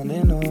goes on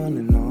and